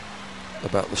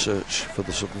about the search for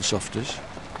the Southern Softies.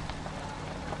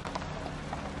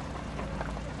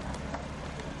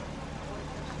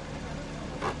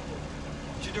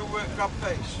 Do you do crab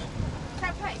paste?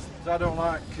 Crab paste? I don't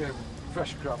like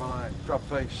fresh crab, I like crab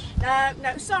paste.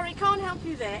 No, sorry, can't help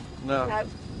you there. No.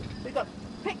 We've got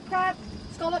picked crab,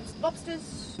 scallops,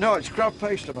 lobsters. No, it's crab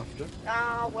paste I'm after.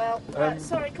 Ah, well,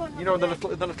 sorry, can't help you know, you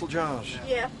in the little jars.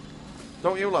 Yeah.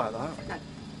 Don't you like that? No,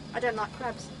 I don't like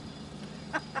crabs.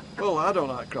 Well, I don't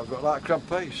like crab, but I like crab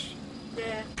paste.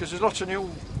 Yeah. Because there's lots of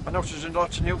I noticed there's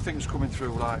lots of new things coming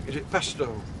through, like, is it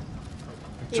pesto?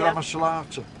 Yeah. Tarama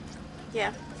salata?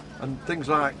 Yeah. And things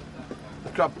like the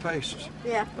crab paste.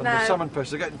 Yeah, and no. the salmon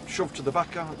paste, they're getting shoved to the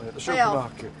back, aren't they, at the They are.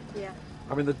 supermarket? Yeah.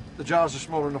 I mean, the jars are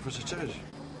small enough as it is.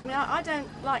 I mean, I don't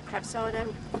like crabs, so I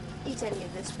don't eat any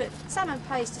of this, but salmon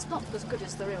paste is not as good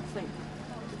as the real thing.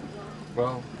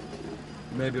 Well,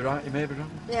 you may be right, you may be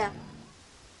wrong. Yeah.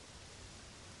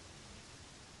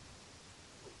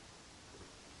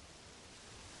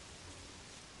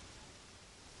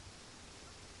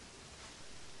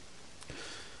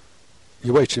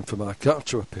 You're waiting for my car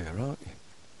to appear, aren't you?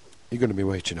 You're going to be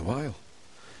waiting a while,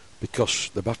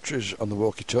 because the batteries on the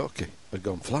walkie-talkie had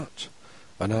gone flat,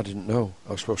 and I didn't know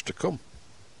I was supposed to come.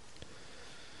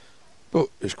 But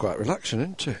it's quite relaxing,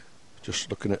 isn't it? Just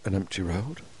looking at an empty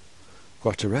road.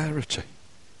 Quite a rarity.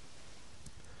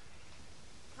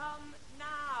 Come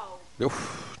now.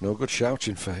 Oof, no good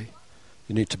shouting, Faye.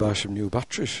 You need to buy some new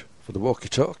batteries for the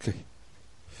walkie-talkie.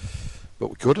 But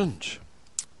we couldn't,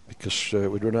 because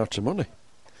we'd run out of money.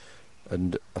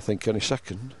 And I think any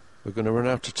second we're going to run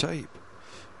out of tape.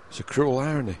 It's a cruel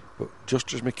irony, but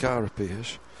just as my car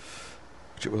appears,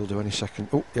 which it will do any second.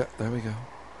 Oh, yeah, there we go.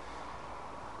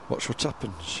 Watch what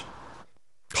happens.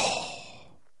 Oh,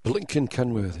 blinking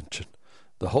Ken Worthington,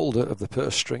 the holder of the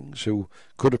purse strings, who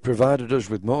could have provided us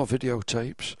with more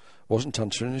videotapes, wasn't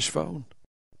answering his phone.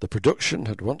 The production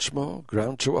had once more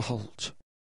ground to a halt.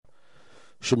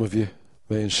 Some of you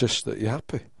may insist that you're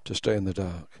happy to stay in the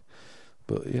dark,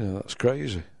 but, you know, that's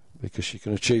crazy, because you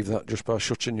can achieve that just by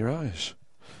shutting your eyes.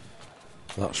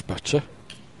 That's better.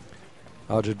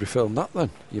 How did we film that then,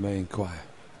 you may inquire?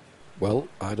 Well,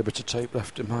 I had a bit of tape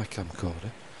left in my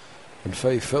camcorder, and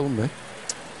Faye filmed me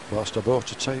whilst I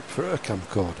bought a tape for her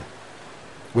camcorder.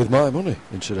 With my money,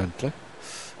 incidentally.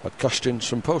 I'd cashed in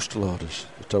some postal orders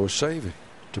that I was saving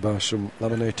to buy some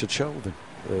laminated shelving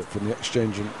from the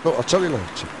exchange. Oh, I'll tell you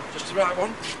later. Just the right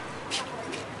one?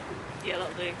 Yeah,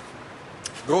 that'll do.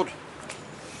 Good.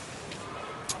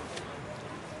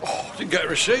 Oh, didn't get a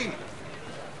receipt.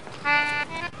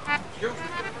 Excuse me.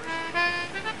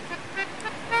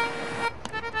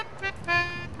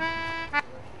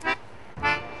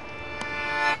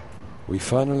 We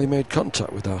finally made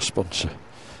contact with our sponsor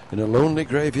in a lonely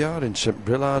graveyard in St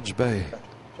Brillard's Bay.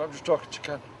 So I'm just talking to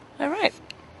Ken. All right.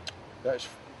 Yeah, it's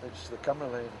It's the camera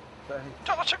lady.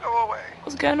 Tell her to go away.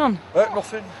 What's going on?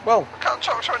 Nothing. Well, I can't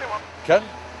talk to anyone. Ken,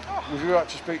 would you like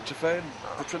to speak to Fane?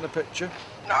 Put her in the picture.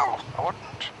 No, I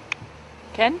wouldn't.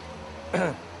 Ken?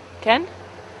 Ken?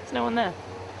 There's no one there.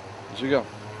 Where's he gone?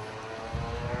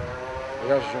 He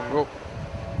has hung up.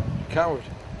 Coward.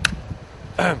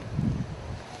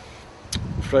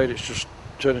 Afraid it's just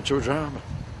turned into a drama.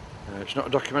 It's not a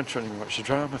documentary anymore, it's a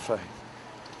drama, Faye.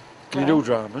 Can you do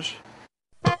dramas?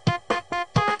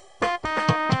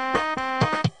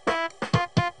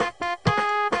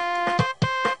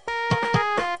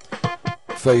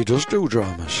 Faye does do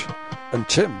dramas, and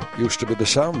Tim used to be the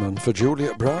soundman for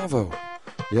Juliet Bravo.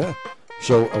 Yeah,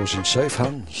 so I was in safe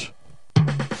hands.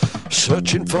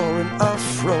 Searching for an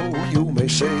afro, you may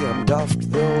say I'm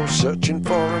daft though. Searching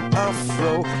for an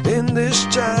afro in this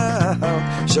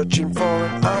town. Searching for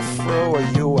an afro,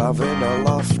 are you having a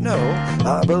laugh? No,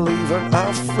 I believe an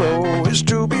afro is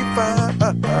to be found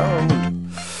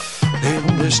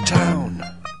in this town.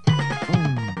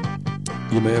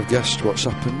 You may have guessed what's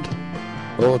happened.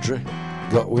 Audrey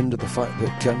got wind of the fact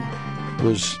that Ken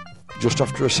was just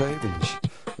after a savings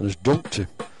and has dumped him,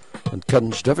 and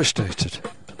Ken's devastated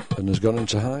and has gone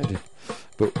into hiding.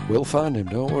 But we'll find him,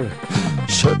 don't worry.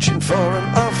 Searching for an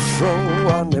afro,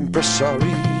 an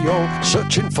impresario.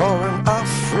 Searching for an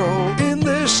afro in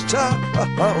this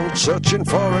town. Searching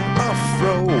for an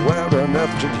afro, where on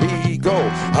earth did he go?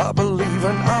 I believe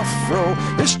an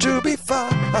afro is to be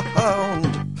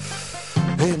found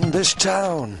in this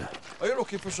town. Are you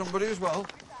looking for somebody as well?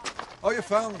 Oh, you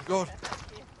found? Good.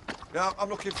 Yeah, I'm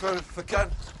looking for Ken.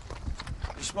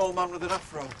 The small man with an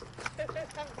afro.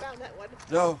 Haven't found that one.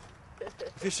 No.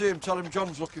 If you see him, tell him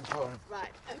John's looking for him.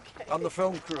 Right, okay. And the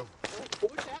film crew.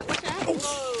 Watch out, watch out.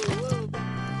 Whoa.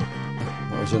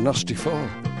 That was a nasty fall.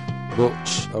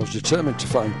 But I was determined to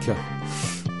find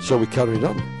Ken. So we carried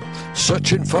on.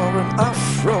 Searching for an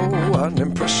afro, an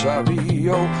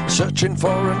impresario. Searching for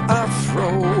an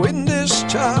afro in this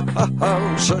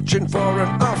town. Searching for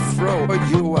an afro. Are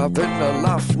you having a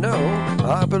laugh? No,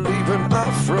 I believe an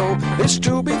afro is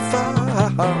to be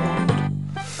found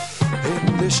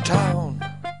in this town.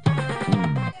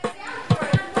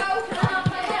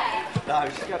 No,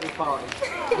 she's got me party.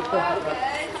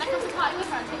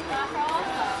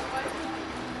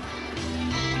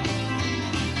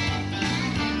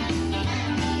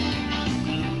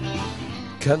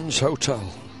 Ken's hotel,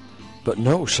 but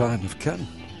no sign of Ken.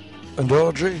 And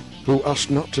Audrey, who asked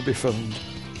not to be filmed,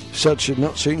 said she'd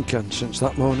not seen Ken since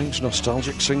that morning's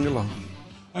nostalgic sing-along.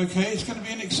 Okay, it's going to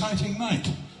be an exciting night.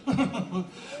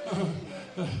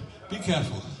 Be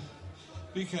careful.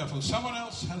 Be careful. Someone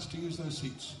else has to use those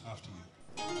seats after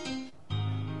you.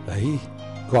 Hey,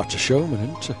 quite a showman,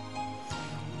 isn't he?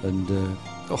 And,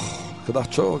 look at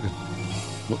that organ.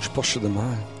 Much posher than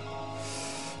mine.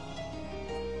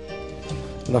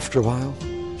 And after a while,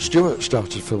 Stuart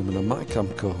started filming on my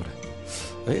camcorder.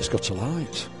 Hey, it's got a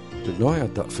light. Didn't know I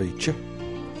had that feature.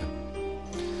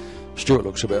 Stuart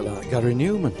looks a bit like Gary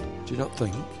Newman, do you not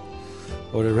think?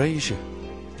 Or Erasure.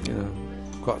 You know,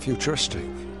 quite futuristic.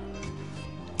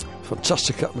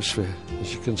 Fantastic atmosphere,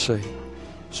 as you can see.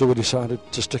 So we decided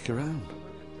to stick around.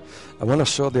 And when I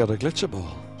saw they had a glitter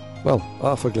ball, well,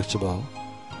 half a glitter ball,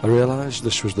 I realised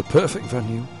this was the perfect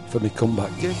venue for my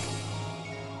comeback gig.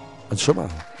 And somehow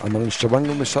I managed to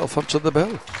wangle myself onto the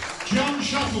bill. John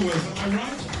Shuttleworth, am I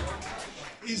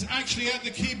right? Is actually at the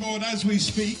keyboard as we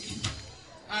speak.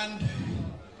 And,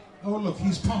 oh look,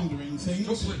 he's pondering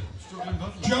things.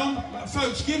 John,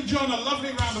 folks, give John a lovely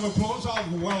round of applause. I'll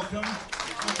welcome.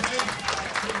 Okay.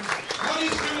 What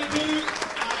he's going to do,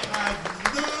 I have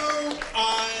no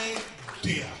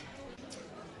idea.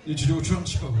 Did you do a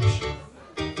transpose?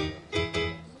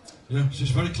 Yeah, this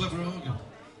is very clever organ.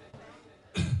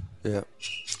 Yeah,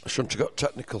 I shouldn't have got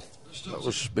technical. That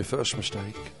was my first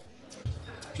mistake.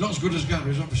 It's not as good as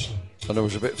Gary's, obviously. And I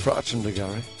was a bit frightened of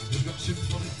Gary. He's got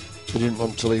symphony. He didn't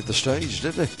want to leave the stage,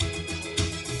 did he?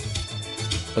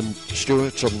 And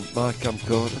Stuart on my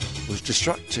camcorder was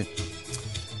distracting.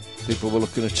 People were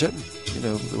looking at him, you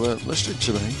know, they weren't listening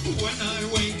to me. When I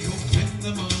wake up in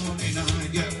the morning, I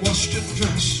get washed and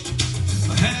dressed.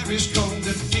 My hair is combed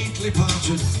and neatly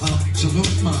parted. I like to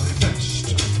look my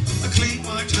best. A clean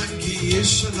white hanky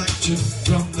is selected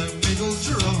from the middle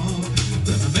drawer.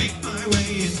 Then I make my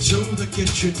way into the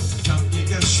kitchen. Can you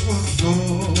guess what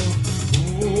for?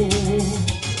 Oh,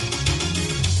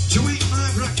 to eat my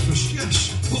breakfast,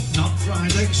 yes, but not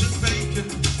fried eggs and bacon.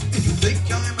 If you think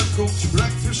I'm a cooked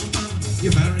breakfast man,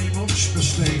 you're very much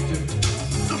mistaken.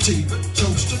 Not even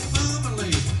toast and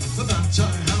marmalade, for that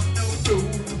I have no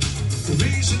room. The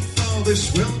reason for this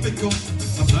will become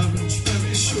apparent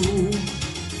very soon.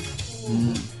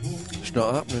 It's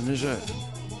not happening, is it?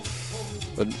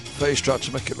 And Faye's tried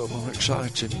to make it look more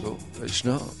exciting, but it's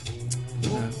not.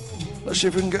 You know. Let's see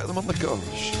if we can get them on the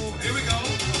chorus. Here we go.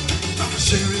 I'm a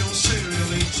cereal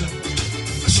eater.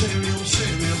 A cereal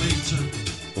eater.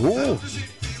 Oh,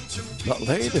 that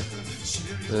lady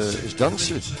is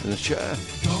dancing in a chair.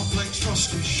 Cornflakes,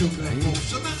 Frosties, sugar,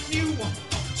 puffs, and that new one.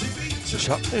 What's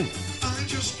happening? I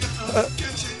just can't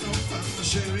get enough. I'm a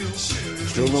cereal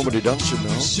Still nobody dancing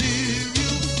now.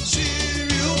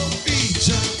 cereal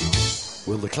eater.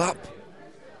 Will they clap?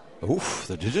 Oof,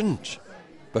 they didn't.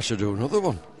 Better do another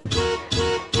one.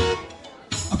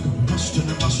 Mustard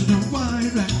and mustard and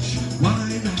wide ranch,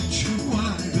 wide ranch,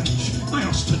 wide ranch. My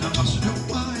mustard and mustard and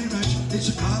wide ranch, it's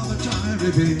a car that I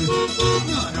revere.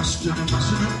 My mustard and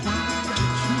mustard and wide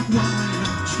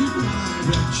ranch, wide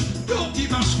ranch. Don't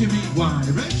keep asking me why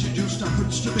ranch, it just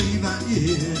happens to be that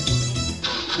year.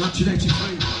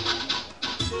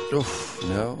 1983. Oof,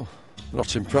 no.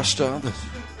 Not impressed, are they?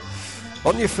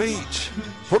 On your feet.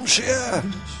 Punch the air.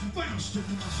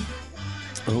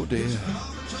 Oh dear.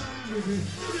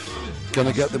 Can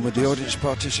I get them with the audience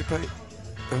participate?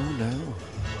 Oh no.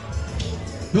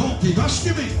 Don't keep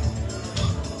asking me.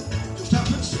 Just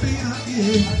happens to be that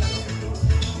year.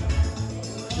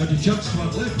 You had a chance to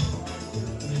have live.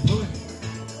 And you blew it.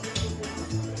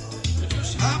 It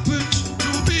just happens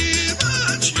to be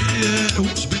that year. Oh,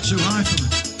 it's a bit too high for me.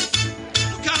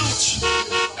 Look out.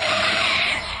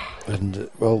 And,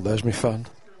 well, there's my fan.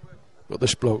 But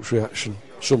this bloke's reaction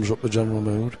sums up the general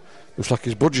mood. Looks like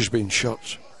his budgie's been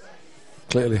shot.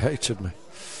 Clearly hated me.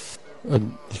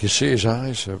 And you can see his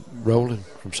eyes are rolling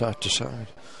from side to side,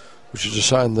 which is a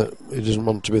sign that he doesn't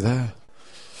want to be there.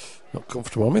 Not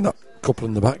comfortable. I mean, that couple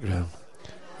in the background,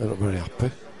 they're not very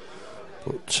happy.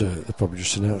 But they're probably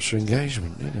just announced their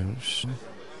engagement, you know.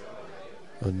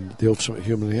 And the ultimate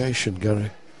humiliation, Gary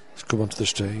has come onto the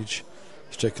stage.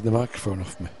 He's taken the microphone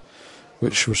off me,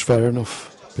 which was fair enough,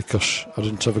 because I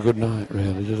didn't have a good night,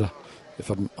 really, did I? If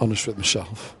I'm honest with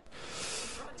myself.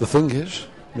 The thing is,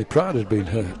 my pride had been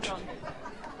hurt.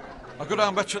 I go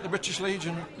down better at the British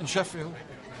Legion in Sheffield.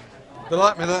 They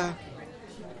like me there.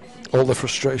 All the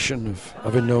frustration of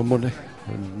having no money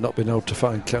and not being able to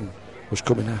find Ken was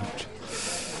coming out.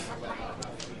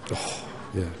 Oh,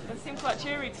 yeah. It seems quite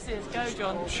cheery to see us go,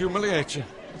 John. It's humiliating.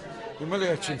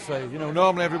 Humiliating, Faye. You know,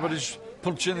 normally everybody's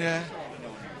punching the air.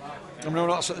 I know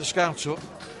that's at the Scout Hut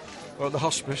or at the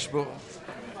hospice, but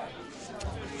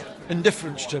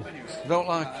indifference, Tim. I don't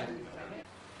like it.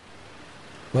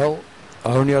 Well,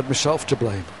 I only had myself to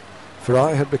blame, for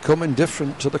I had become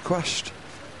indifferent to the quest,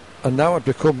 and now I'd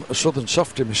become a southern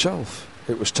softie myself.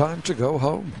 It was time to go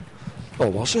home. Or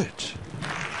was it?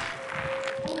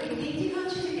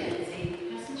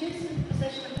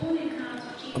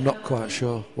 I'm not quite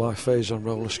sure why Faye's on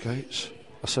roller skates.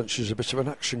 I sense she's a bit of an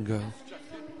action girl.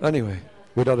 Anyway,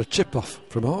 we'd had a tip-off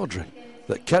from Audrey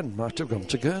that Ken might have gone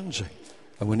to Guernsey,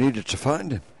 and we needed to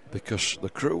find him because the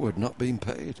crew had not been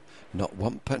paid, not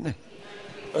one penny.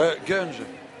 Guernsey.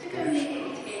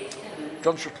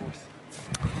 John Shuttleworth.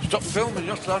 Stop filming,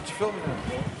 you're not allowed to film it.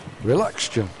 Relax,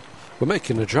 John. We're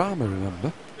making a drama,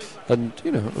 remember? And,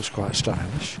 you know, it was quite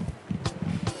stylish.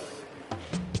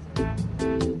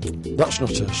 That's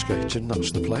not her skating,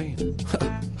 that's the plane.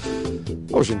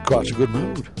 I was in quite a good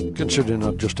mood, considering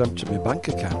I'd just emptied my bank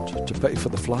account to pay for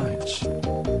the flights.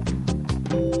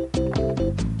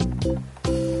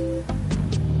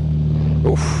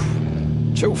 Oof,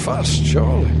 too fast,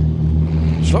 surely.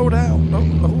 Slow down, no.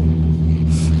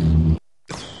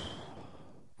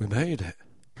 We made it.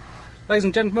 Ladies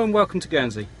and gentlemen, welcome to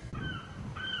Guernsey.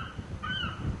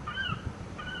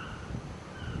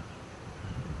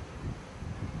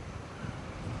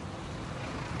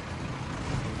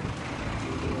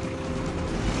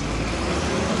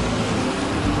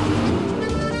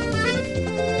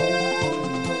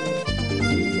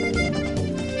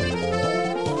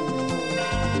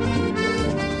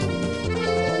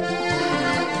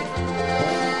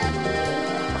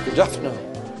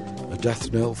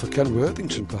 Death knell for Ken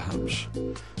Worthington, perhaps.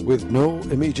 With no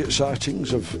immediate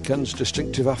sightings of Ken's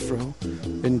distinctive afro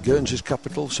in Guernsey's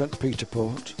capital, St. Peter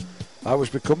Port, I was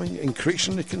becoming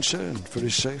increasingly concerned for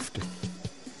his safety.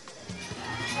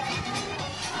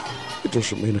 It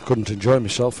doesn't mean I couldn't enjoy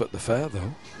myself at the fair,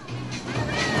 though.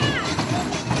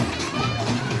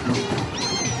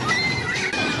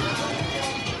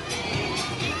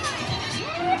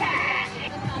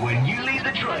 When you leave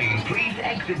the train, please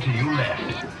exit to your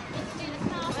left.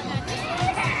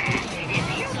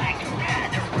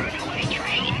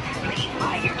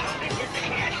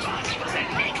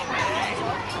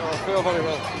 I feel very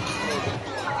well.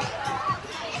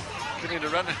 We need a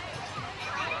runner.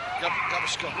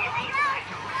 Gabascon.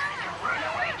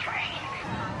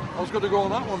 I was going to go on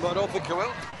that one, but I don't think I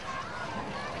will.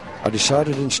 I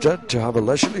decided instead to have a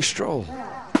leisurely stroll,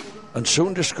 and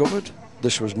soon discovered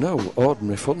this was no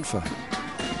ordinary fun fair.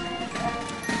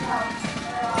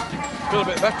 Feel a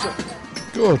bit better.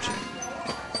 Good.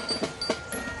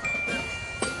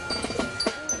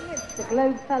 The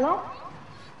globe fell off.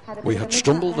 We had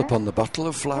stumbled upon the Battle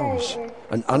of Flowers,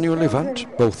 an annual event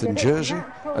both in Jersey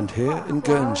and here in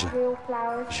Guernsey.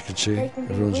 As you can see,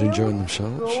 everyone's enjoying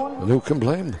themselves, and who can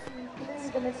blame them?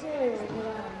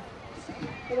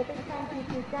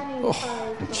 Oh,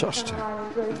 fantastic.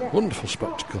 Wonderful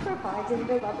spectacle.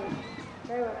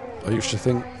 I used to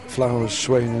think flowers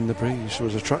swaying in the breeze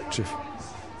was attractive,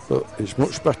 but it's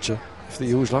much better if they're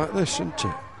used like this, isn't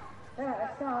it?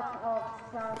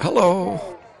 Hello!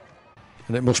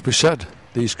 And it must be said,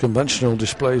 these conventional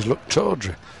displays look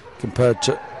tawdry compared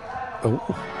to... Oh,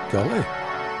 golly.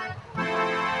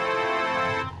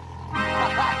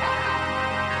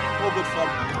 All good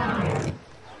fun.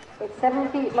 It's 7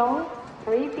 feet long,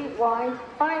 3 feet wide,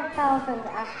 5,000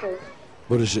 actors.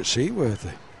 But is it seaworthy?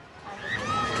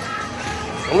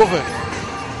 I love it.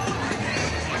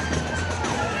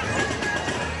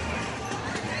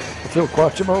 I feel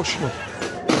quite emotional.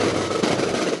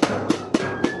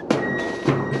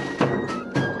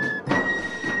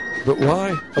 But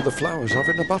why are the flowers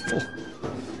having a battle?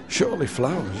 Surely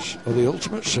flowers are the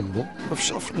ultimate symbol of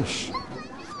softness.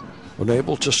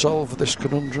 Unable to solve this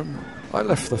conundrum, I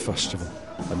left the festival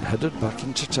and headed back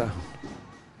into town.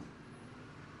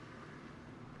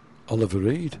 Oliver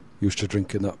Reed used to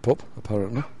drink in that pub,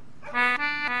 apparently.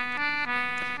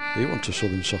 He wants a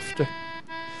southern softie.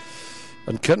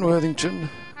 And Ken Worthington,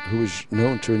 who is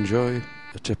known to enjoy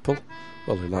a tipple,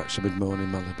 well, he likes a mid-morning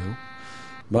Malibu,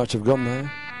 might have gone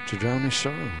there to drown his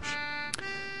sorrows.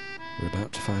 We're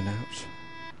about to find out,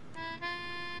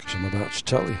 because I'm about to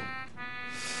tell you.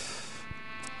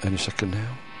 Any second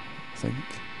now, I think.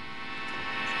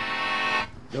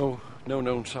 No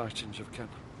known sightings of Ken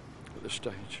at this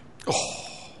stage.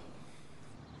 Oh!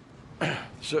 The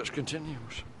search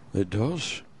continues. It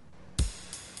does.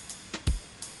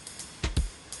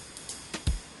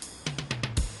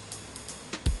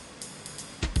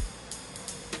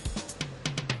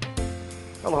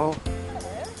 Hello.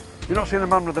 You've not seen a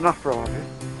man with an afro, have you?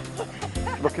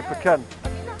 Looking for Ken?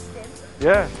 Have you lost him?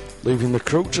 Yeah. Leaving the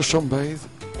crew to sunbathe,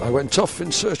 I went off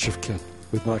in search of Ken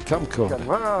with my camcorder. Ken,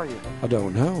 where are you? I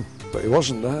don't know, but he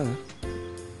wasn't there.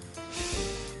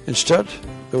 Instead,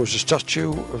 there was a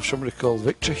statue of somebody called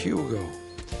Victor Hugo.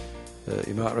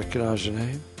 You might recognise the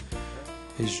name.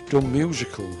 He's done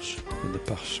musicals in the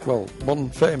past. Well, one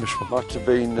famous one. Might have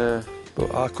been...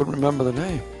 but I couldn't remember the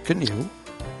name. Can you?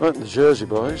 Weren't the Jersey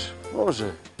Boys? What was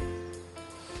it?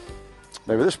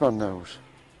 Maybe this man knows.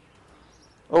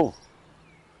 Oh.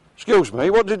 Excuse me,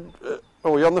 what did...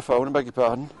 oh, you're on the phone, I beg your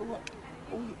pardon.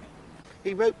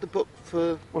 He wrote the book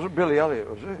for... Wasn't Billy Elliot,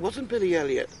 was it? Wasn't Billy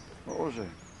Elliot. What was it?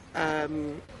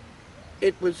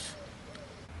 It was...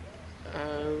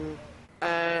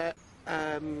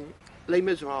 Les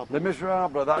Miserables. Les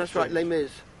Miserables, that's right, Les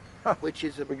Mis, which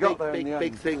is a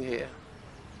big thing here.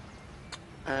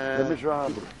 Les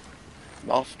Miserables.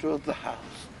 Master of the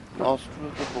house, master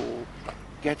of the ball,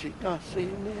 getting us in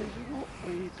is what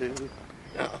we do.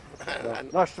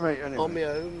 Nice to meet you anyway. On my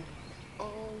own.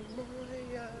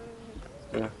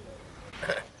 Yeah.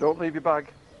 Don't leave your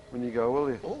bag when you go, will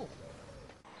you? Oh.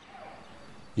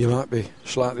 You might be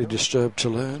slightly disturbed to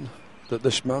learn that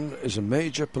this man is a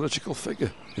major political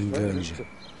figure in Guernsey.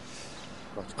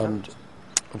 And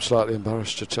I'm slightly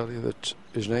embarrassed to tell you that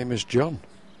his name is John.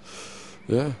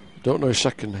 Yeah, don't know his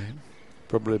second name.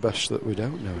 Probably best that we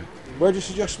don't know it. Where do you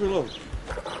suggest we look?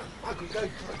 I could go to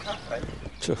a cafe.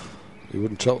 So, you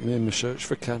wouldn't help me in my search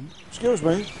for Ken? Excuse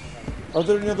me, are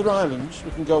there any other islands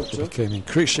we can go to? It became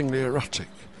increasingly erratic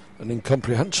and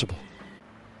incomprehensible.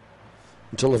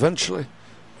 Until eventually,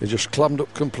 he just clammed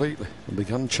up completely and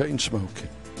began chain smoking.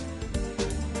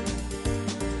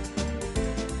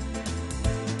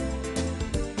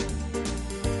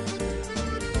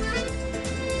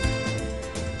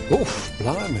 Oof,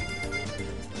 blimey.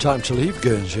 Time to leave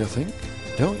Guernsey, I think,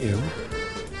 don't you?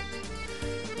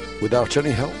 Without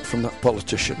any help from that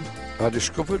politician, I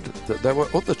discovered that there were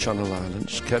other Channel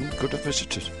Islands Ken could have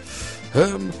visited.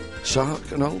 Herm,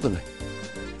 Sark and Alderney.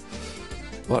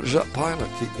 Why does that pilot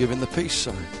keep giving the peace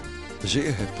sign? Is he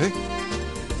a hippie?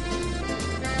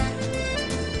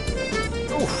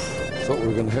 Oof, thought we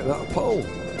were going to hit that pole.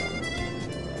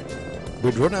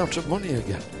 We'd run out of money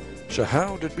again. So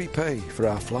how did we pay for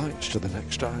our flights to the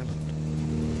next island?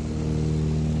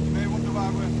 You may wonder why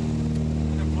we're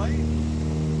in a plane.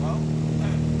 Well,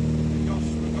 because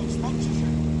we've got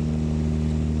sponsorship.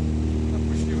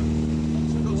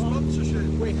 We've got sponsorship.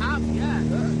 We have, yeah.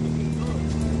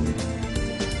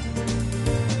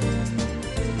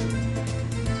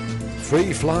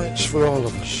 Free flights for all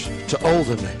of us to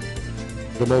Alderney,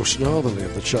 the most northerly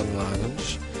of the Channel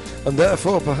Islands, and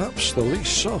therefore perhaps the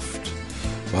least soft.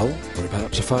 Well, we're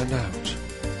about to find out.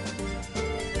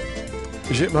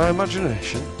 Is it my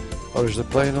imagination, or is the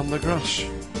plane on the grass?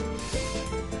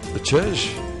 It is.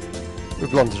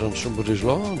 We've landed on somebody's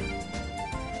lawn.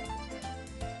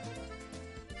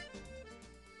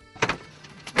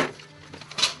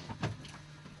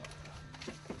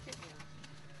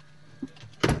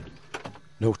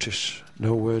 Notice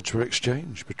no words were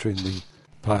exchanged between the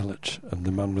pilot and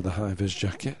the man with the high-vis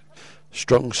jacket.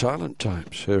 Strong silent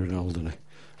types here in Alderney,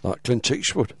 like Clint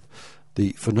Eastwood.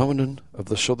 The phenomenon of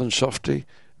the southern softie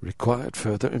required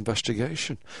further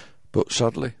investigation, but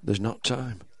sadly there's not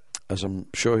time. As I'm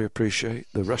sure you appreciate,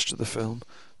 the rest of the film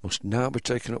must now be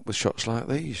taken up with shots like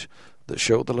these that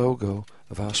show the logo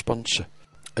of our sponsor.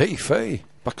 Hey Faye,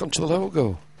 back onto the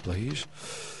logo, please.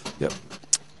 Yep,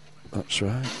 that's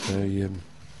right.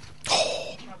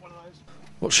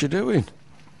 What's she doing?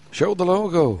 Show the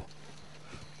logo.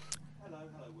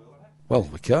 Well,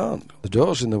 we can't. The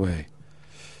door's in the way.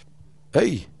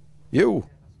 Hey, you!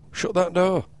 Shut that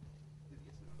door.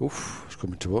 Oof, it's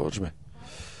coming towards me.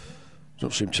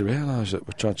 Don't seem to realise that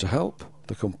we're trying to help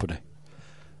the company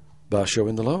by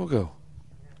showing the logo.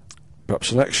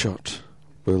 Perhaps the next shot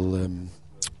will...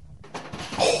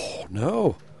 Oh,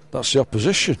 no! That's the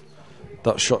opposition.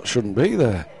 That shot shouldn't be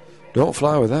there. Don't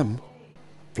fly with them.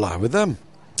 Fly with them.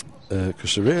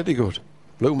 Because they're really good.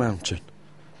 Blue Mountain.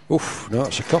 Oof, no,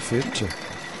 it's a coffee, isn't it?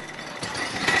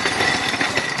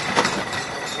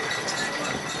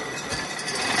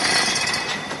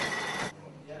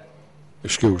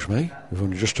 Excuse me, we've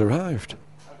only just arrived.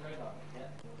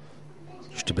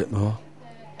 Just a bit more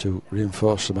to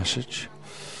reinforce the message.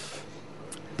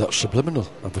 That's subliminal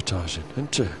advertising,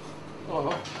 isn't it?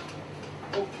 Hello.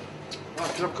 Oh, right, can I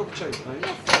have a cup of tea, please?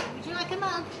 Yes. Would you like a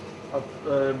mug?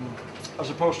 As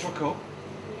opposed to a cup?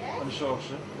 Yes. And a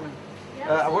saucer?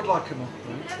 I would like a mug,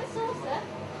 please. Have a saucer?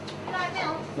 You like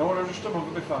milk? No, just a mug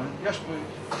will be fine. Yes, please.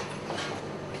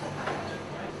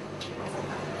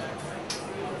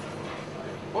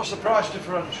 What's the price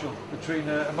differential between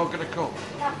a mug and a cup?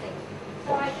 Nothing.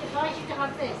 So I advise you to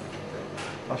have this.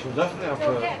 I shall definitely have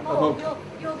You'll get a more. mug.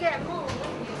 You'll get more, won't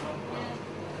you?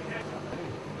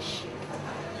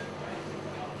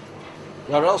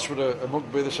 Where else would a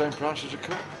mug be the same price as a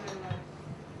cup?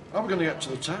 How are we going to get to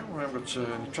the town where I haven't got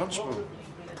any transport?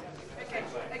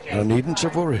 I needn't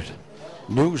have worried.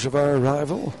 News of our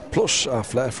arrival, plus our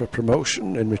flair for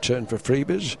promotion in return for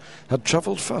freebies, had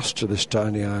travelled fast to this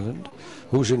tiny island,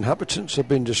 whose inhabitants have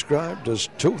been described as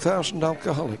 2,000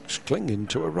 alcoholics clinging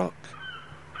to a rock.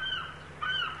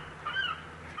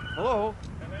 Hello.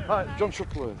 Hi, John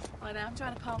Shuttleworth. Hi there, I'm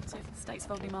Joanna Parmenter from the States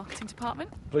of Alderney Marketing Department.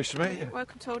 Pleased to meet you.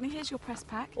 Welcome to Alderney. Here's your press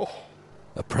pack.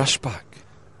 A press pack.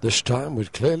 This time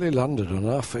we'd clearly landed on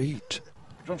our feet.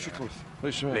 John Shuttleworth.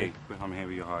 Pleased to meet you. Lee, I'm here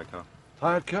with your hire car.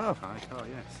 Hired car? Hired car,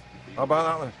 yes. How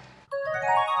about that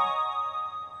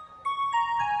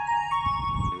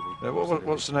then?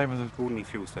 What's the name of the... Alderney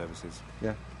Fuel Services.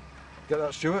 Yeah. Get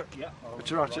that, Stuart? Yeah.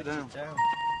 To write it down.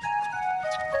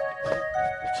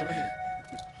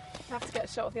 You have to get a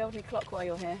shot of the Alderney clock while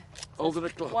you're here. Alderney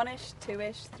clock? 1-ish,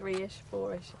 2-ish, 3-ish,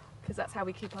 4-ish, because that's how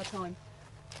we keep our time.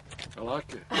 I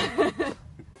like it.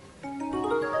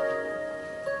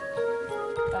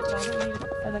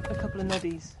 A couple of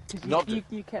noddies. Noddy?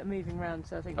 You kept moving around,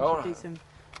 so I think we should do some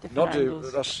different Noddy,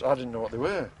 angles. I didn't know what they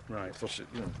were. Right. I thought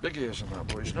big ears and that,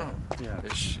 but it's not. Yeah.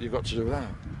 You've got to do that.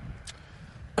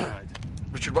 Right.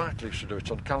 Richard Whiteley used to do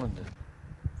it on calendar.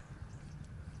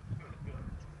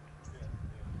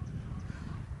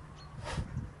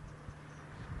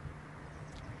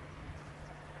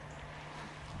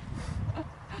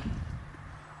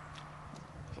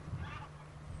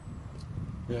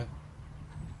 Yeah.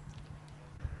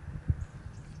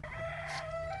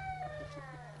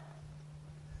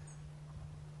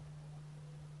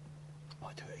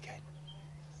 I'll do it again.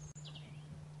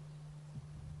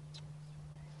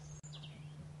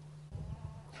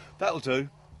 That'll do.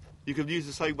 You can use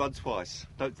the same one twice.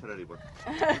 Don't tell anyone.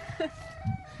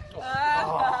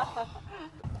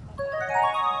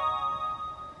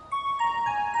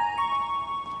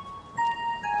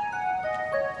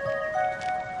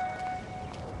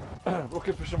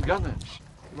 Looking for some gannets.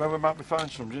 Where we might be finding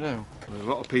some, do you know? There's a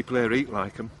lot of people here eat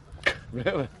like them.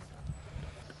 Really?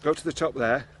 Go to the top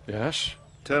there. Yes.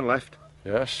 Turn left.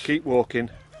 Yes. Keep walking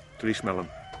till you smell them.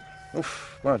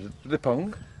 Oof, why, did they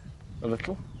pong? A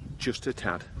little? Just a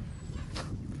tad.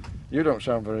 You don't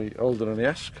sound very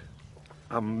Oldham-esque.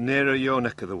 I'm nearer your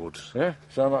neck of the woods. Yeah,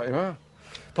 sound like you are.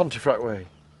 Pontefract way.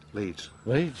 Leeds.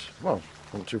 Leeds? Well,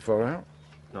 not too far out.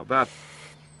 Not bad.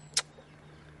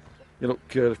 You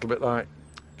look a little bit like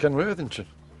Ken Worthington,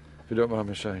 if you don't mind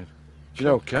me saying. Do you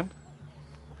know Ken?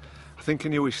 I think I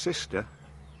knew his sister,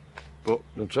 but...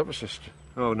 Don't have a sister.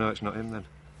 Oh, no, it's not him then.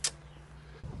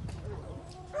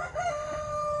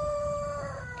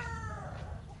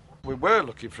 We were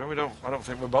looking for him. I don't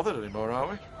think we're bothered anymore,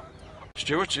 are we?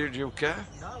 Stuart, do you care?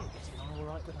 No, I'm all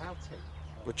right without it.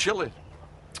 We're chilling.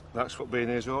 That's what being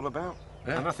here is all about.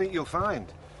 Yeah. And I think you'll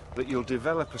find that you'll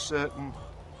develop a certain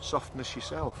softness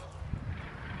yourself.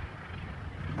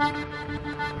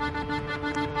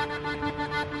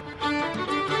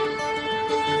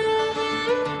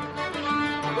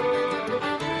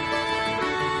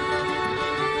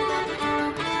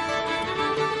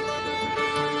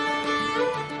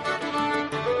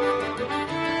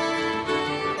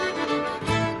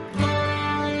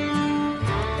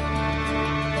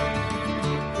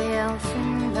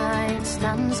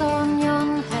 Stands on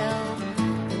yon hill,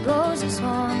 the roses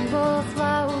horn both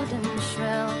loud and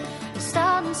shrill. He's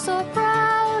standing so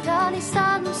proud and he's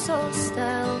standing so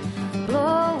still.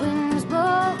 Blow winds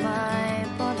blow my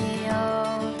bonny,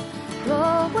 oh,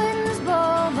 blow winds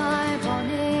blow my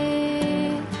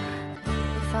bonny.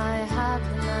 If I had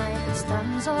the knight that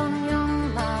stands on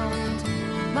yon mound,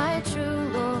 my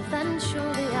true love then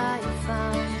surely I have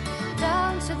found.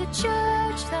 Down to the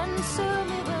church then soon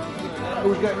we will be bound.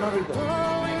 Who's getting married then?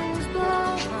 Blow winds blow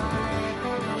my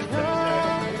bonny, oh,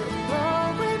 blow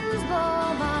winds blow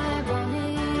my bonny.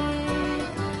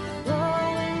 Blow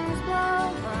winds blow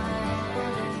my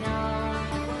bonny, oh,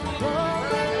 blow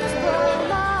winds blow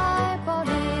my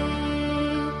bonny.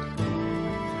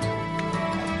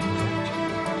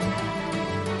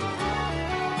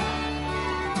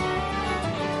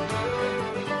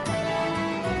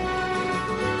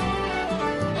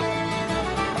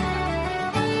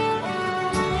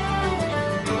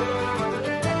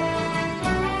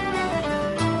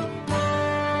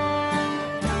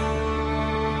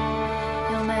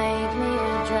 You'll make me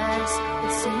a dress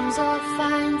that seems of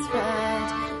fine thread.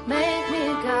 Make me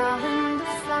a garland of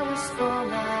flowers for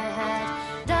my head.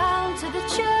 Down to the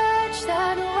church,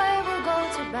 then away we'll go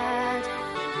to bed.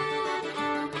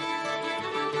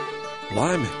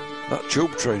 Blimey, that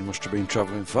tube train must have been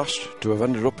travelling fast to have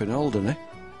ended up in Alderney.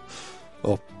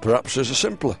 Or perhaps there's a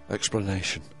simpler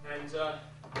explanation. And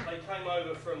they came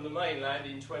over from the mainland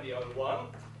in 2001.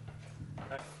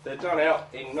 They're done out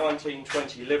in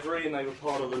 1920 livery and they were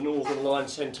part of the Northern Line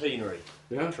Centenary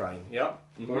train. Yeah.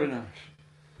 Very nice.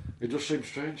 It does seem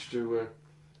strange to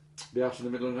be out in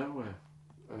the middle of nowhere.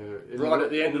 Right at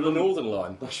the end of the Northern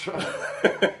Line. That's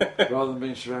right. Rather than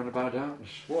being surrounded by darkness.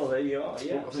 Well, there you are,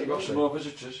 yeah. I think we've got some more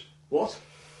visitors. What?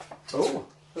 Oh,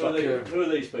 Who are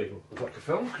these people? It's like a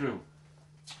film crew.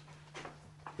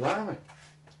 Blimey.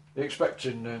 You're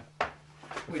expecting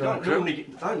We don't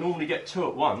normally get two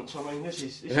at once. I mean, this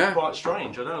is quite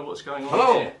strange. I don't know what's going on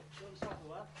Hello. here.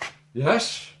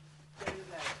 Yes?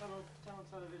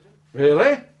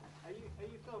 Really? Are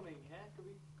you filming here? Can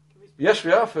we Yes,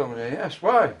 we are filming here, yes.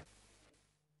 Why?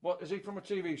 What, is he from a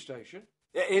TV station?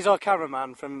 Yeah, he's our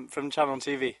cameraman from Channel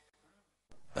TV.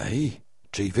 Hey,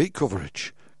 TV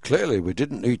coverage. Clearly we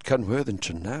didn't need Ken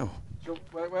Worthington now. So,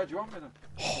 where do you want me then?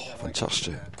 Oh,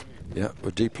 fantastic. Yeah,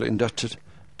 we're deeply indebted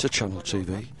to Channel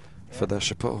TV for their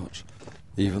support.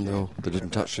 Even though they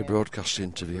didn't actually broadcast the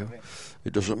interview,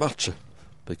 it doesn't matter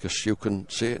because you can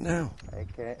see it now.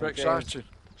 Okay. Very exciting.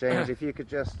 James, if you could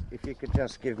just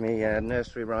give me a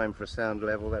nursery rhyme for a sound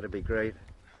level, that'd be great.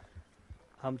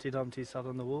 Humpty Dumpty sat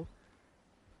on the wall.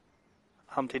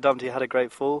 Humpty Dumpty had a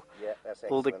great fall. Yeah, that's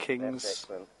excellent. All the kings. That's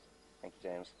excellent. Thank you,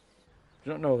 James.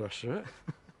 You don't know the rest of it?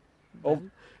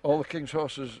 all the king's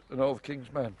horses and all the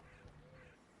king's men.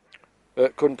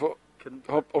 Couldn't put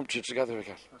Humpty together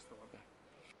again. That's the one.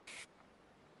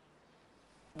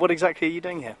 What exactly are you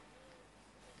doing here?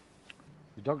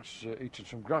 The dog's eating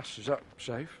some grass. Is that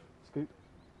safe? Scoop.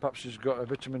 Perhaps he's got a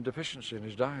vitamin deficiency in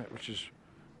his diet, which is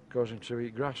causing him to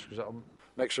eat grass, because that'll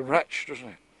make him wretch, doesn't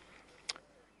it?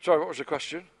 Sorry, what was the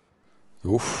question?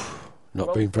 Oof,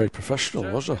 not being very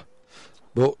professional, was I?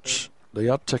 But they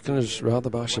had taken us rather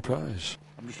by surprise.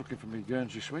 I'm just looking for me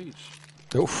Guernsey sweets.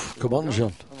 Oof, come on,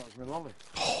 John. Oh, that's my lolly.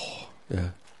 Oh,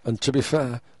 yeah. And to be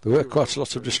fair, there were quite a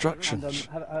lot of distractions.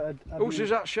 Whose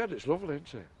is that shed? It's lovely,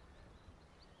 isn't it?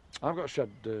 I've got a shed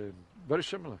very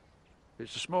similar.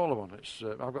 It's a smaller one. It's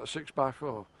I've got a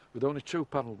 6x4 with only 2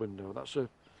 panel window. This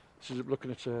is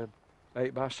looking at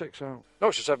 8x6 out. No,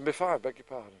 it's a 7x5, beg your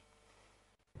pardon.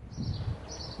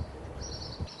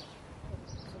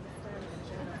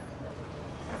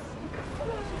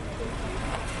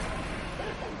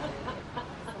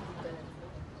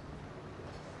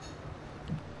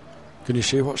 Can you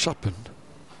see what's happened?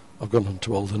 I've gone on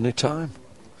to olden time.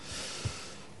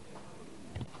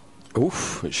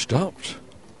 Oof, it stopped.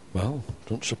 Well,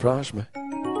 don't surprise me.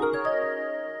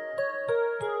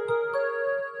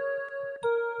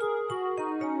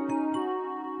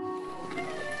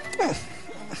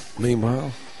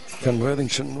 Meanwhile, Ken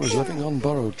Worthington was living on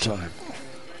borrowed time.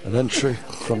 An entry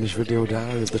from his video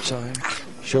diary of the time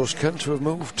shows Ken to have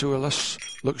moved to a less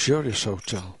luxurious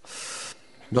hotel.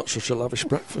 Not such a lavish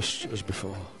breakfast as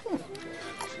before.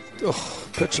 Oh,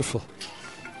 pitiful.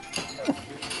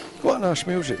 Quite nice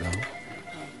music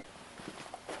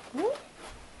though.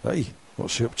 Hey,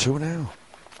 what's he up to now?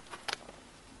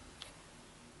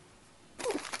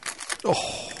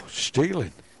 Oh,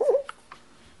 stealing.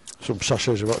 Some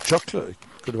sachets of hot chocolate. He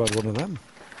could have had one of them.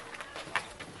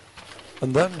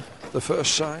 And then the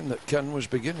first sign that Ken was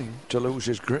beginning to lose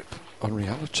his grip on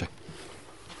reality.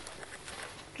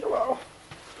 Hello.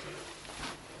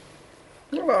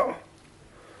 Hello.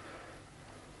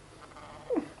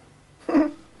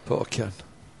 Poor Ken.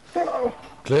 Hello.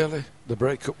 Clearly, the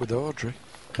breakup with Audrey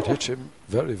had hit him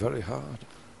very, very hard.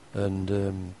 And,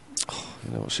 you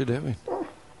know, what's he doing?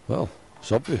 Well,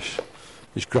 it's obvious.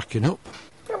 He's cracking up.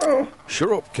 Hello.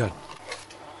 Shut up, Ken.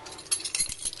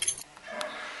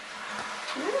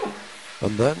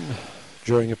 And then,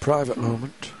 during a private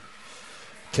moment,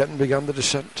 Ken began the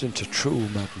descent into true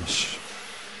madness.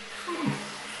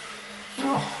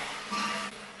 Oh.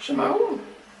 Simone?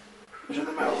 Is it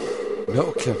the milk?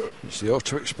 No, Ken, it's the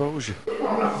auto-exposure.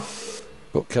 Oh, no.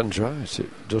 But Ken's right, it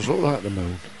does look like the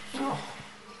moon. Oh.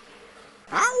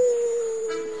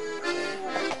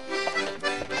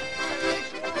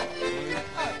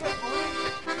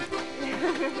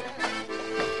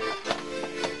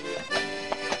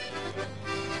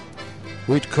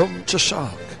 We'd come to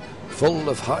Sark, full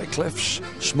of high cliffs,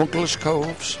 smugglers'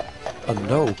 coves, and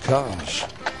no cars.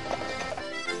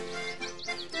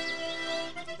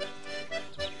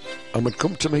 And we'd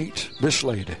come to meet this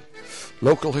lady,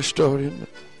 local historian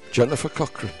Jennifer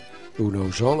Cochran, who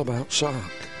knows all about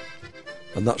Sark.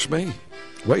 And that's me,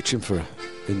 waiting for her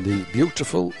in the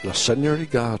beautiful La Seigneurie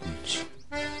Gardens.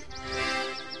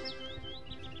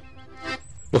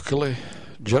 Luckily,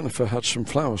 Jennifer had some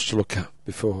flowers to look at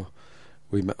before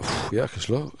we met. Yeah, because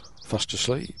look, fast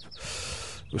asleep.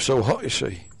 It was so hot, you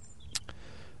see.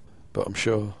 But I'm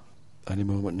sure any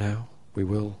moment now we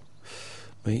will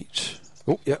meet.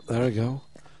 Oh, yeah, there I go.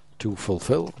 To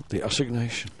fulfil the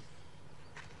assignation.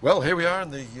 Well, here we are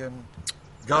in the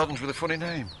gardens with a funny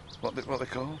name. What they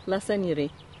call? La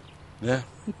Seigneurie. Yeah.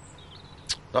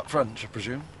 That French, I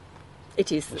presume?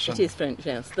 It is French,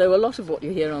 yes. Though a lot of what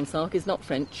you hear on Sark is not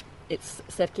French. It's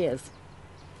Serquiers.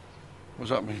 What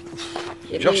does that mean?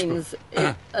 It means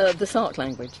the Sark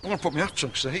language. I'm going to put my hat on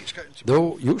because the heat's getting to me.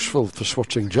 Though useful for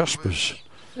swatting jaspers,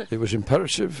 it was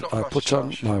imperative I put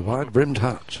on my wide-brimmed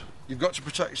hat. You've got to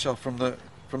protect yourself from the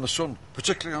sun,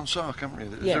 particularly on Sark, haven't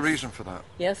you? There's a reason for that.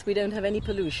 Yes, we don't have any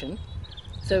pollution,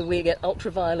 so we get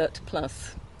ultraviolet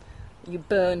plus. You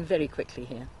burn very quickly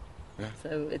here. Yeah.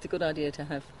 So it's a good idea to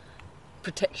have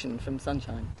protection from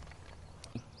sunshine.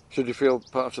 So do you feel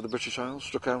part of the British Isles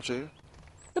stuck out here?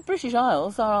 The British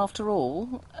Isles are, after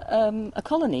all, a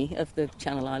colony of the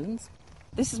Channel Islands.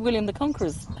 This is William the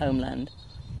Conqueror's homeland.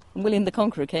 And William the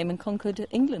Conqueror came and conquered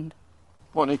England.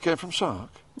 What, and he came from Sark?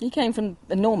 He came from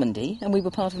Normandy, and we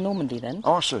were part of Normandy then.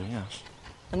 Oh, I see, yes.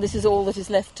 And this is all that is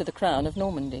left to the crown of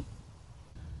Normandy.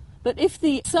 But if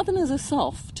the southerners are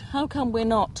soft, how come we're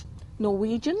not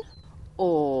Norwegian,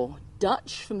 or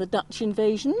Dutch from the Dutch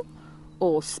invasion,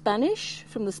 or Spanish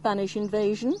from the Spanish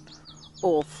invasion,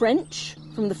 or French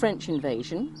from the French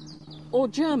invasion, or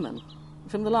German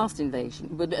from the last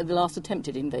invasion, the last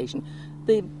attempted invasion?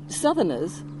 The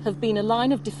southerners have been a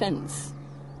line of defence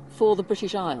for the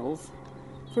British Isles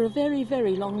for a very,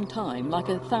 very long time, like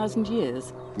 1,000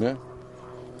 years. Yeah,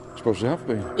 I suppose they have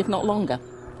been. If not longer.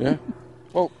 Yeah.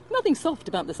 Well, nothing soft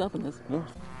about the southerners. No.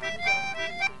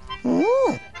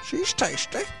 She's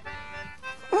tasty.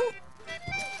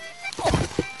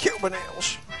 Cuban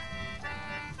ales.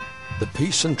 The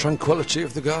peace and tranquility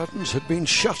of the gardens had been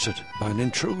shattered by an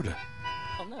intruder.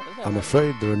 Oh, no, I'm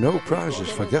afraid there are no prizes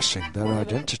for guessing their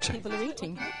identity. People are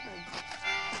eating.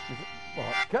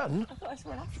 What, Ken? I thought I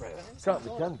saw an afro. Can't be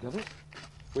Ken, can it?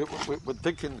 We're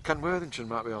thinking Ken Worthington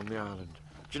might be on the island.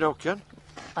 Do you know Ken?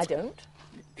 I don't.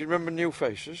 Do you remember New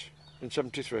Faces? in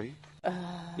 73?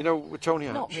 You know, with Tony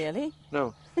Hatch? Not really.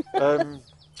 No.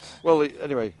 Well,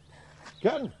 anyway.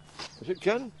 Ken? Is it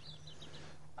Ken?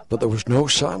 But there was no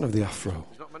sign of the afro,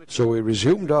 so we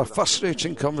resumed our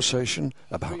fascinating conversation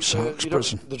about Sark's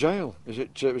prison. The jail, is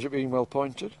it being well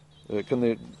pointed?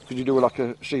 Could you do like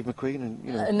a Steve McQueen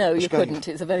and no, you escape? couldn't.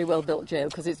 It's a very well built jail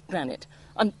because it's granite.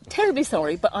 I'm terribly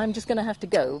sorry, but I'm just going to have to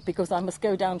go because I must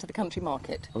go down to the country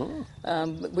market,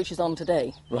 which is on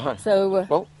today. Right. So,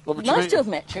 well, lovely nice to have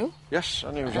met you. Yes,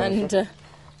 I knew. And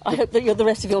I hope that the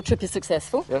rest of your trip is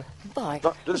successful. Yeah. Bye.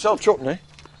 Do they sell chutney?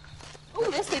 Oh,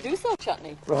 yes, they do sell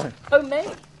chutney. Right.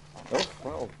 Homemade. Oh,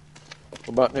 well,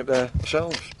 we'll might nip there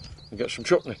ourselves and get some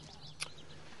chutney.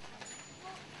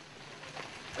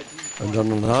 And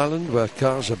on an island where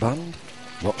cars are banned,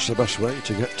 what's the best way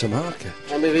to get to market?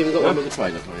 And we've even got one with the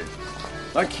trainer for you.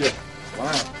 Thank you.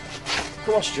 Wow.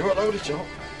 Come on, Stuart, load it up.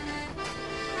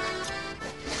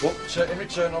 But in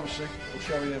return, obviously, we'll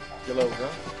show you your logo.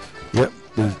 Yep,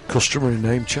 the customary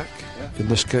name check. In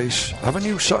this case,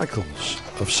 Avenue Cycles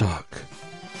of Sark.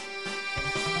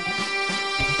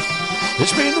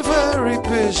 It's been a very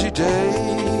busy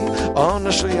day.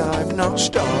 Honestly, I've not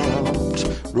stopped.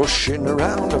 Rushing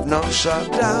around, I've not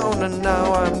sat down, and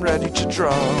now I'm ready to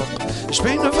drop. It's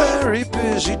been a very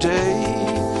busy day.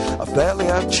 I've barely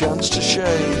had a chance to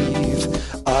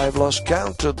shave. I've lost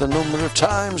count of the number of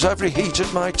times I've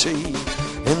reheated my tea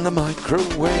in the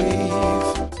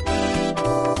microwave.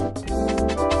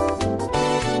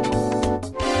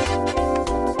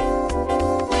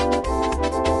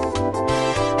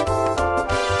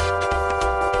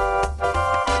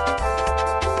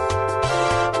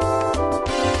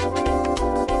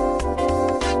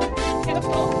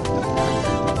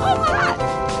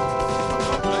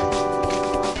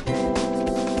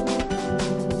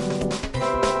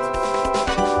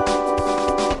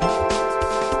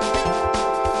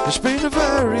 It's been a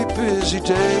very busy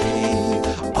day.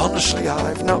 Honestly,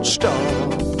 I've not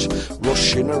stopped.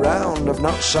 Rushing around, I've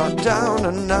not sat down,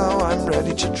 and now I'm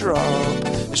ready to drop.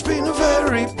 It's been a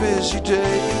very busy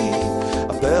day.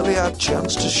 I barely had a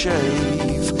chance to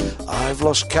shave. I've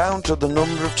lost count of the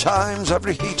number of times I've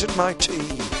reheated my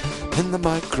tea in the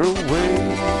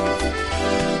microwave.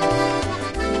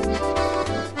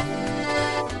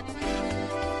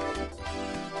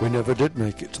 We never did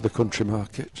make it to the country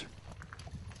market.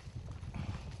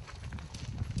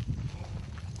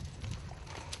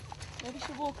 Maybe you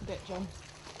should walk a bit, John.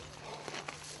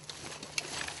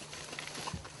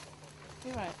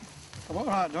 You're right. I'm all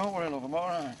right, don't worry, love, I'm all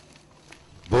right.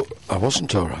 But I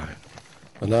wasn't all right,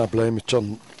 and I blame it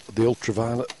on the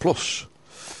ultraviolet plus.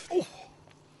 Oh.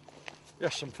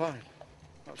 Yes, I'm fine.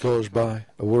 Caused by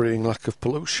a worrying lack of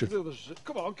pollution.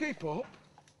 Come on, keep up.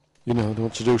 You know, they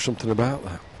want to do something about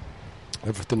that.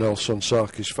 Everything else on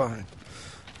Sark is fine,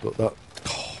 but that...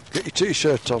 Oh, get your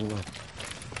T-shirt on, lad.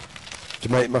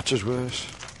 To make matters worse,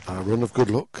 our run of good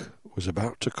luck was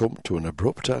about to come to an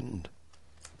abrupt end.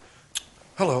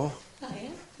 Hello.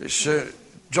 Hiya. It's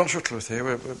John Shuttleworth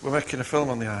here. We're making a film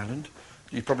on the island.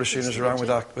 You've probably seen us around with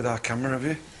our camera, have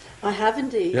you? I have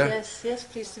indeed, Yeah. yes,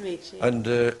 pleased to meet you. And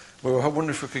we were wondering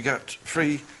if we could get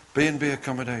free B&B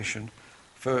accommodation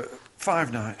for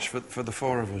 5 nights for the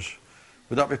 4 of us.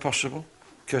 Would that be possible?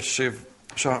 Courtesy of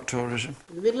Sark Tourism.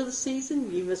 In the middle of the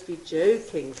season, you must be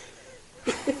joking.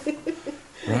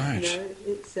 Right. No,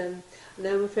 it's no,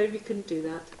 I'm afraid we couldn't do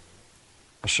that.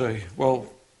 I see.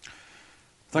 Well,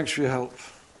 thanks for your help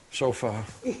so far.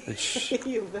 It's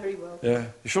You're very welcome. yeah.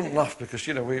 You shouldn't laugh because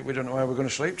you know we don't know where we're going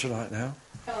to sleep tonight now.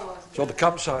 Oh, So the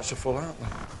campsites are full, aren't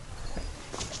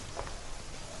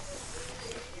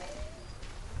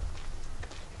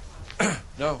they?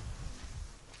 No.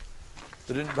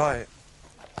 They didn't buy it.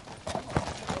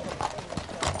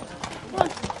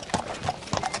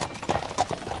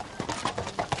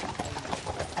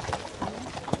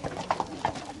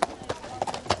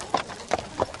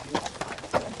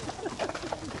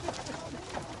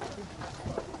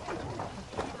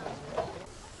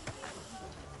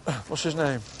 What's his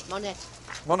name? Monette.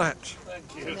 Monette.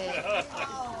 Thank you.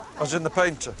 As in the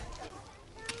painter.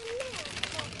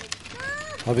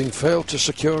 Having failed to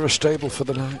secure a stable for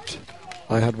the night,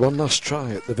 I had one last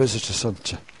try at the visitor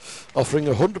centre, offering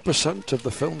 100% of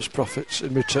the film's profits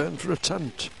in return for a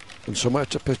tent and somewhere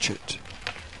to pitch it.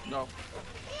 No.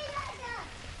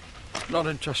 Not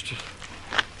interested.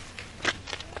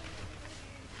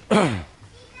 Got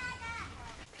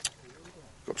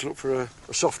to look for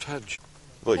a soft hedge.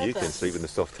 Well, you Heather. can sleep in the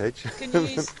soft hedge. Can you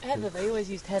use Heather? They always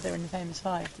used Heather in the Famous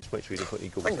Five. Just make sure you don't put any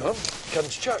gum. Hang on,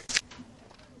 Ken's check.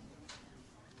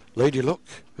 Lady Luck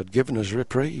had given us a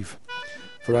reprieve,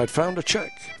 for I'd found a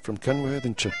cheque from Ken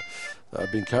Worthington that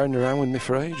I'd been carrying around with me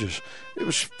for ages. It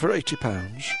was for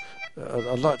 £80.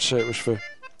 I'd like to say it was for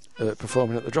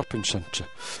performing at the drop-in centre,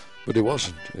 but it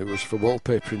wasn't. It was for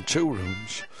wallpapering 2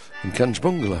 rooms in Ken's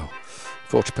bungalow,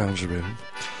 £40 a room.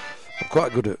 I'm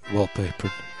quite good at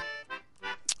wallpapering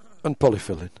and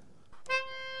polyfilling.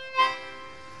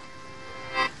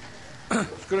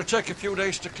 It's going to take a few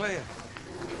days to clear.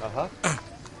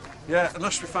 Yeah,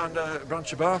 unless we find a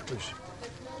branch of Barclays.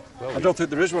 Well, I don't think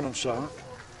there is one on Sark.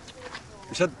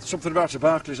 He said something about a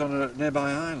Barclays on a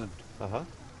nearby island.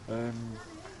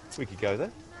 We could go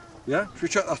there. Yeah, should we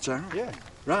check that out? Yeah.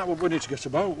 Right, well, we need to get a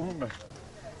boat, won't we?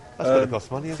 That's going to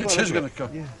cost money as well. It is going to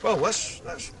cost. cost. Yeah. Well,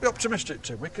 let's be optimistic,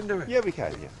 Tim. We can do it. Yeah, we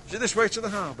can, yeah. Is it this way to the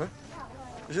harbour?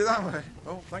 Is it that way?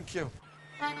 Oh, thank you.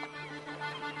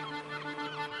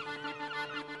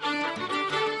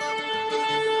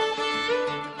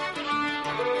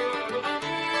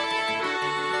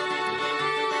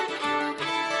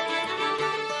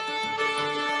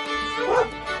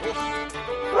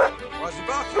 Why's he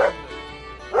barking?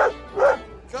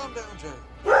 Calm down, Jay.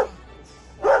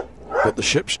 But the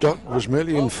ship's dock was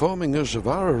merely informing us of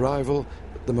our arrival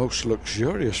at the most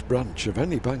luxurious branch of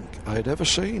any bank I had ever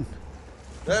seen.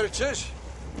 There it is.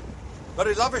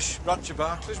 Very lavish branch of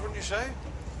Barclays, wouldn't you say?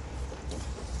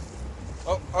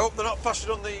 Oh, I hope they're not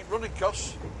passing on the running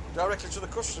costs directly to the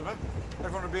customer.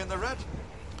 Everyone will be in the red.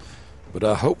 But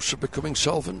our hopes of becoming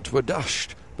solvent were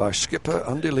dashed by skipper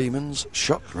Andy Lehman's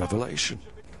shock revelation.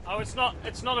 Oh, it's not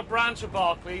a branch of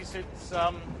Barclays. It's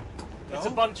a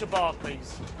bunch of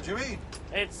Barclays. What do you mean?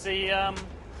 It's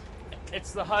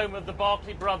the home of the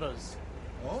Barclay brothers.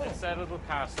 Oh. It's their little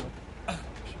castle.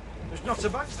 It's not a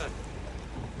bank then?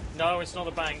 No, it's not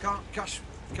a bank. Can't cash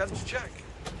Ken's cheque.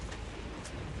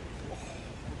 Oh,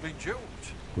 we've been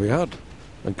duped. We had,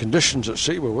 and conditions at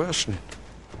sea were worsening.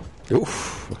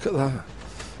 Oof, look at that.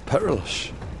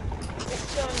 Perilous.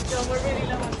 John, we're really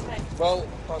low on time. Well,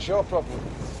 that's your problem.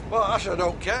 Well, actually, I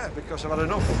don't care because I've had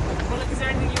enough. Well, look, is there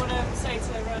anything you want to say to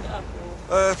round it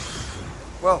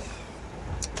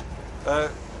up?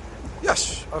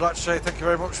 Yes, I'd like to say thank you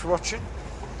very much for watching.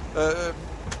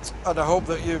 And I hope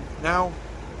that you now...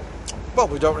 Well,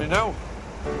 we don't really know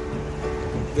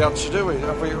the answer, do we?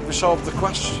 Have we solved the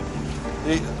quest?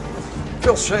 You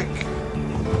feel sick.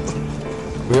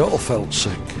 We all felt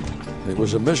sick. It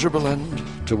was a miserable end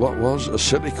to what was a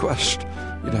silly quest.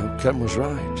 You know, Ken was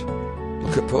right.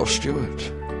 Look at poor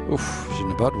Stuart. Oof, he's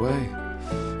in a bad way.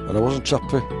 And I wasn't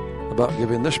happy about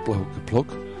giving this bloke a plug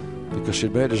because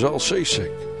he'd made us all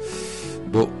seasick.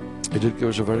 But he did give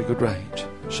us a very good rate,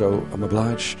 so I'm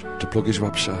obliged to plug his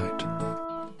website.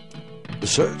 The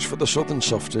search for the Southern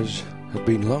Softies had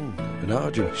been long and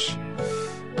arduous.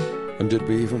 And did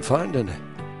we even find any?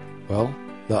 Well,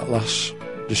 that lass,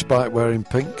 despite wearing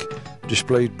pink,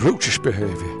 displayed brutish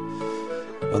behaviour.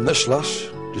 And this lass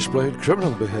displayed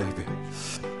criminal behaviour.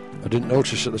 I didn't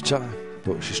notice at the time,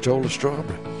 but she stole a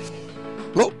strawberry.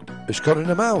 Look, it's got in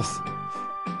her mouth.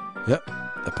 Yep,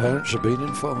 the parents have been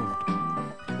informed.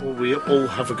 Well, we all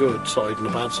have a good side and a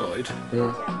bad side.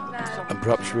 Yeah. And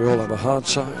perhaps we all have a hard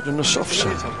side and a soft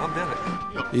side.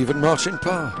 Even Martin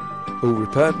Parr, who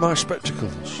repaired my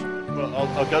spectacles. Well,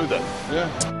 I'll go then. Yeah.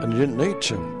 And you didn't need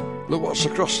to. Look what's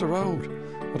across the road.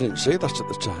 I didn't see that at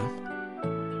the time.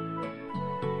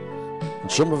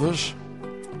 And some of us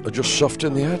are just soft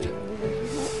in the head.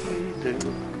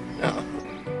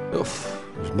 Oof,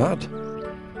 it was mad.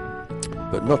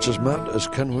 But not as mad as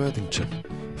Ken Worthington,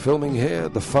 filming here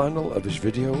the final of his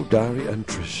video diary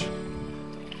entries.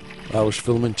 I was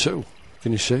filming too,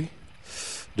 can you see?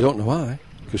 Don't know why,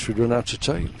 because we'd run out of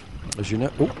tape. As you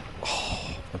know,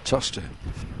 oh, fantastic.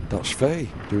 That's Faye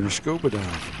doing a scuba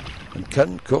dive, and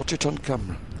Ken caught it on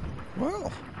camera.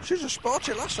 Well, she's a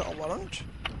sporty lass, all warrant.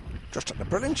 Just had a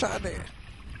brilliant idea.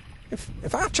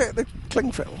 If I take the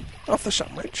cling film off the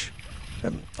sandwich,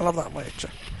 I'll have that later,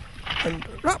 and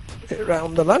wrap it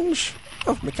around the lens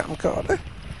of my camcorder,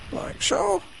 like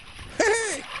so.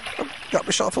 Hey, I've got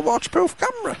myself a waterproof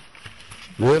camera.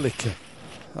 Really, Ken?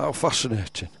 How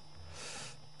fascinating.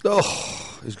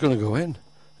 Oh, he's going to go in,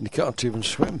 and he can't even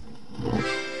swim.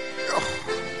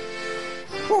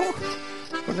 Oh,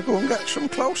 I'm going to go and get some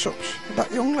close-ups of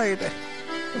that young lady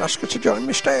and ask her to join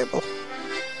my stable.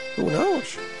 Who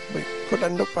knows? We could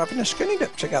end up having a skinny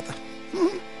dip together.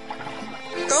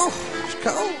 Oh, it's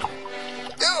cold.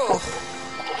 Oh.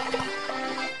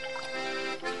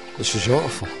 This is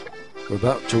awful. We're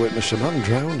about to witness a man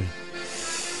drowning.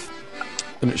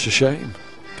 And it's a shame,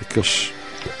 because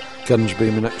Ken's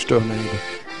been my next door neighbour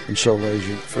and sole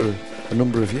agent for a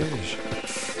number of years.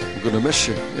 I'm going to miss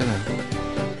him, you know.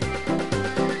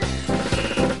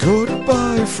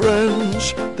 Goodbye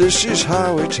friends, this is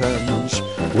how it ends,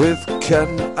 with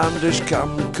Ken and his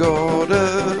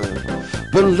camcorder.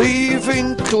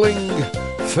 Believing Kling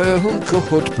film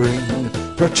could bring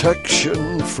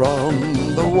protection from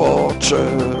the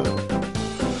water.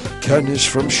 Ken is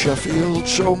from Sheffield,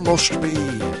 so must be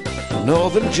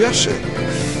Northern Jesse,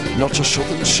 not a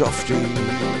Southern Softie.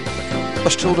 I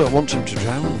still don't want him to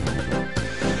drown.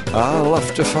 I'll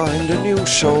have to find a new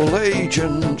sole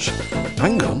agent.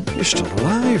 Hang on, you're still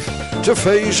alive, to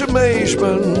Faye's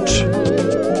amazement.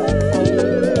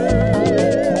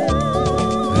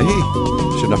 Hey,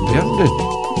 it's an happy ending.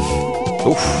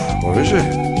 Oof, what is it?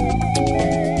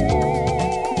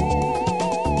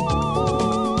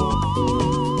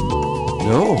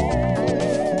 No,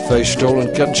 Faye's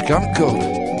stolen Kent's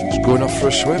camcorder. He's going off for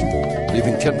a swim,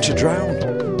 leaving Kent to drown.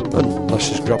 Unless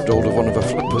he's grabbed hold of one of her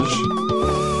flippers.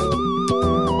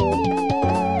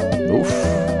 Oof.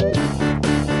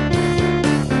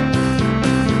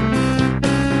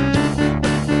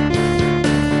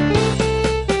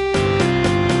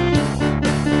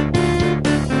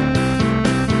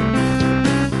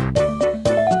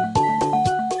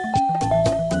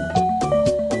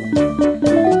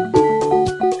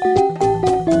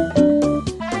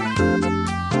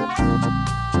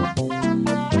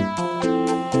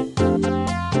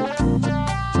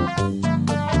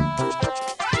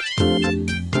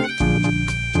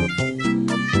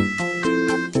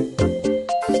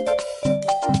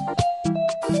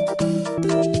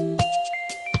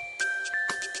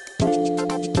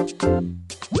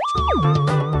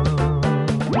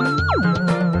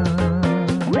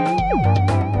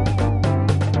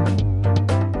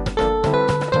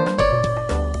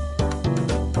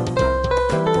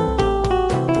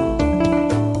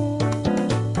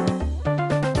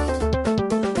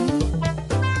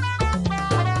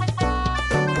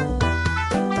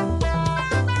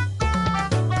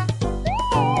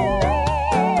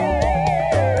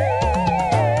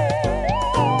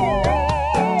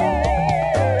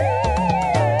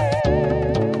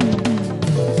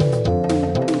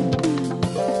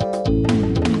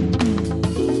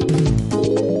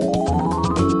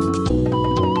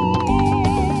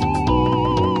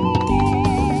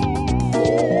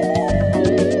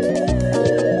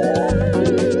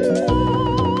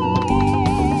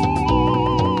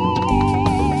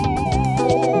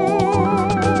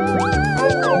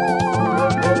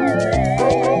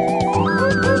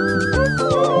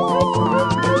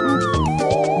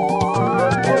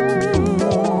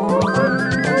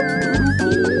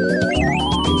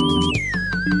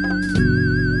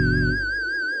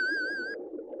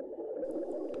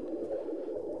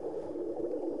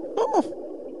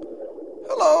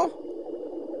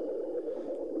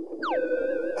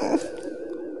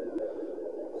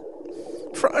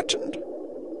 Frightened.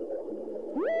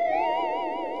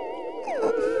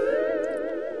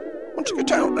 Want to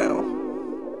get out now?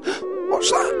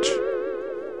 What's that?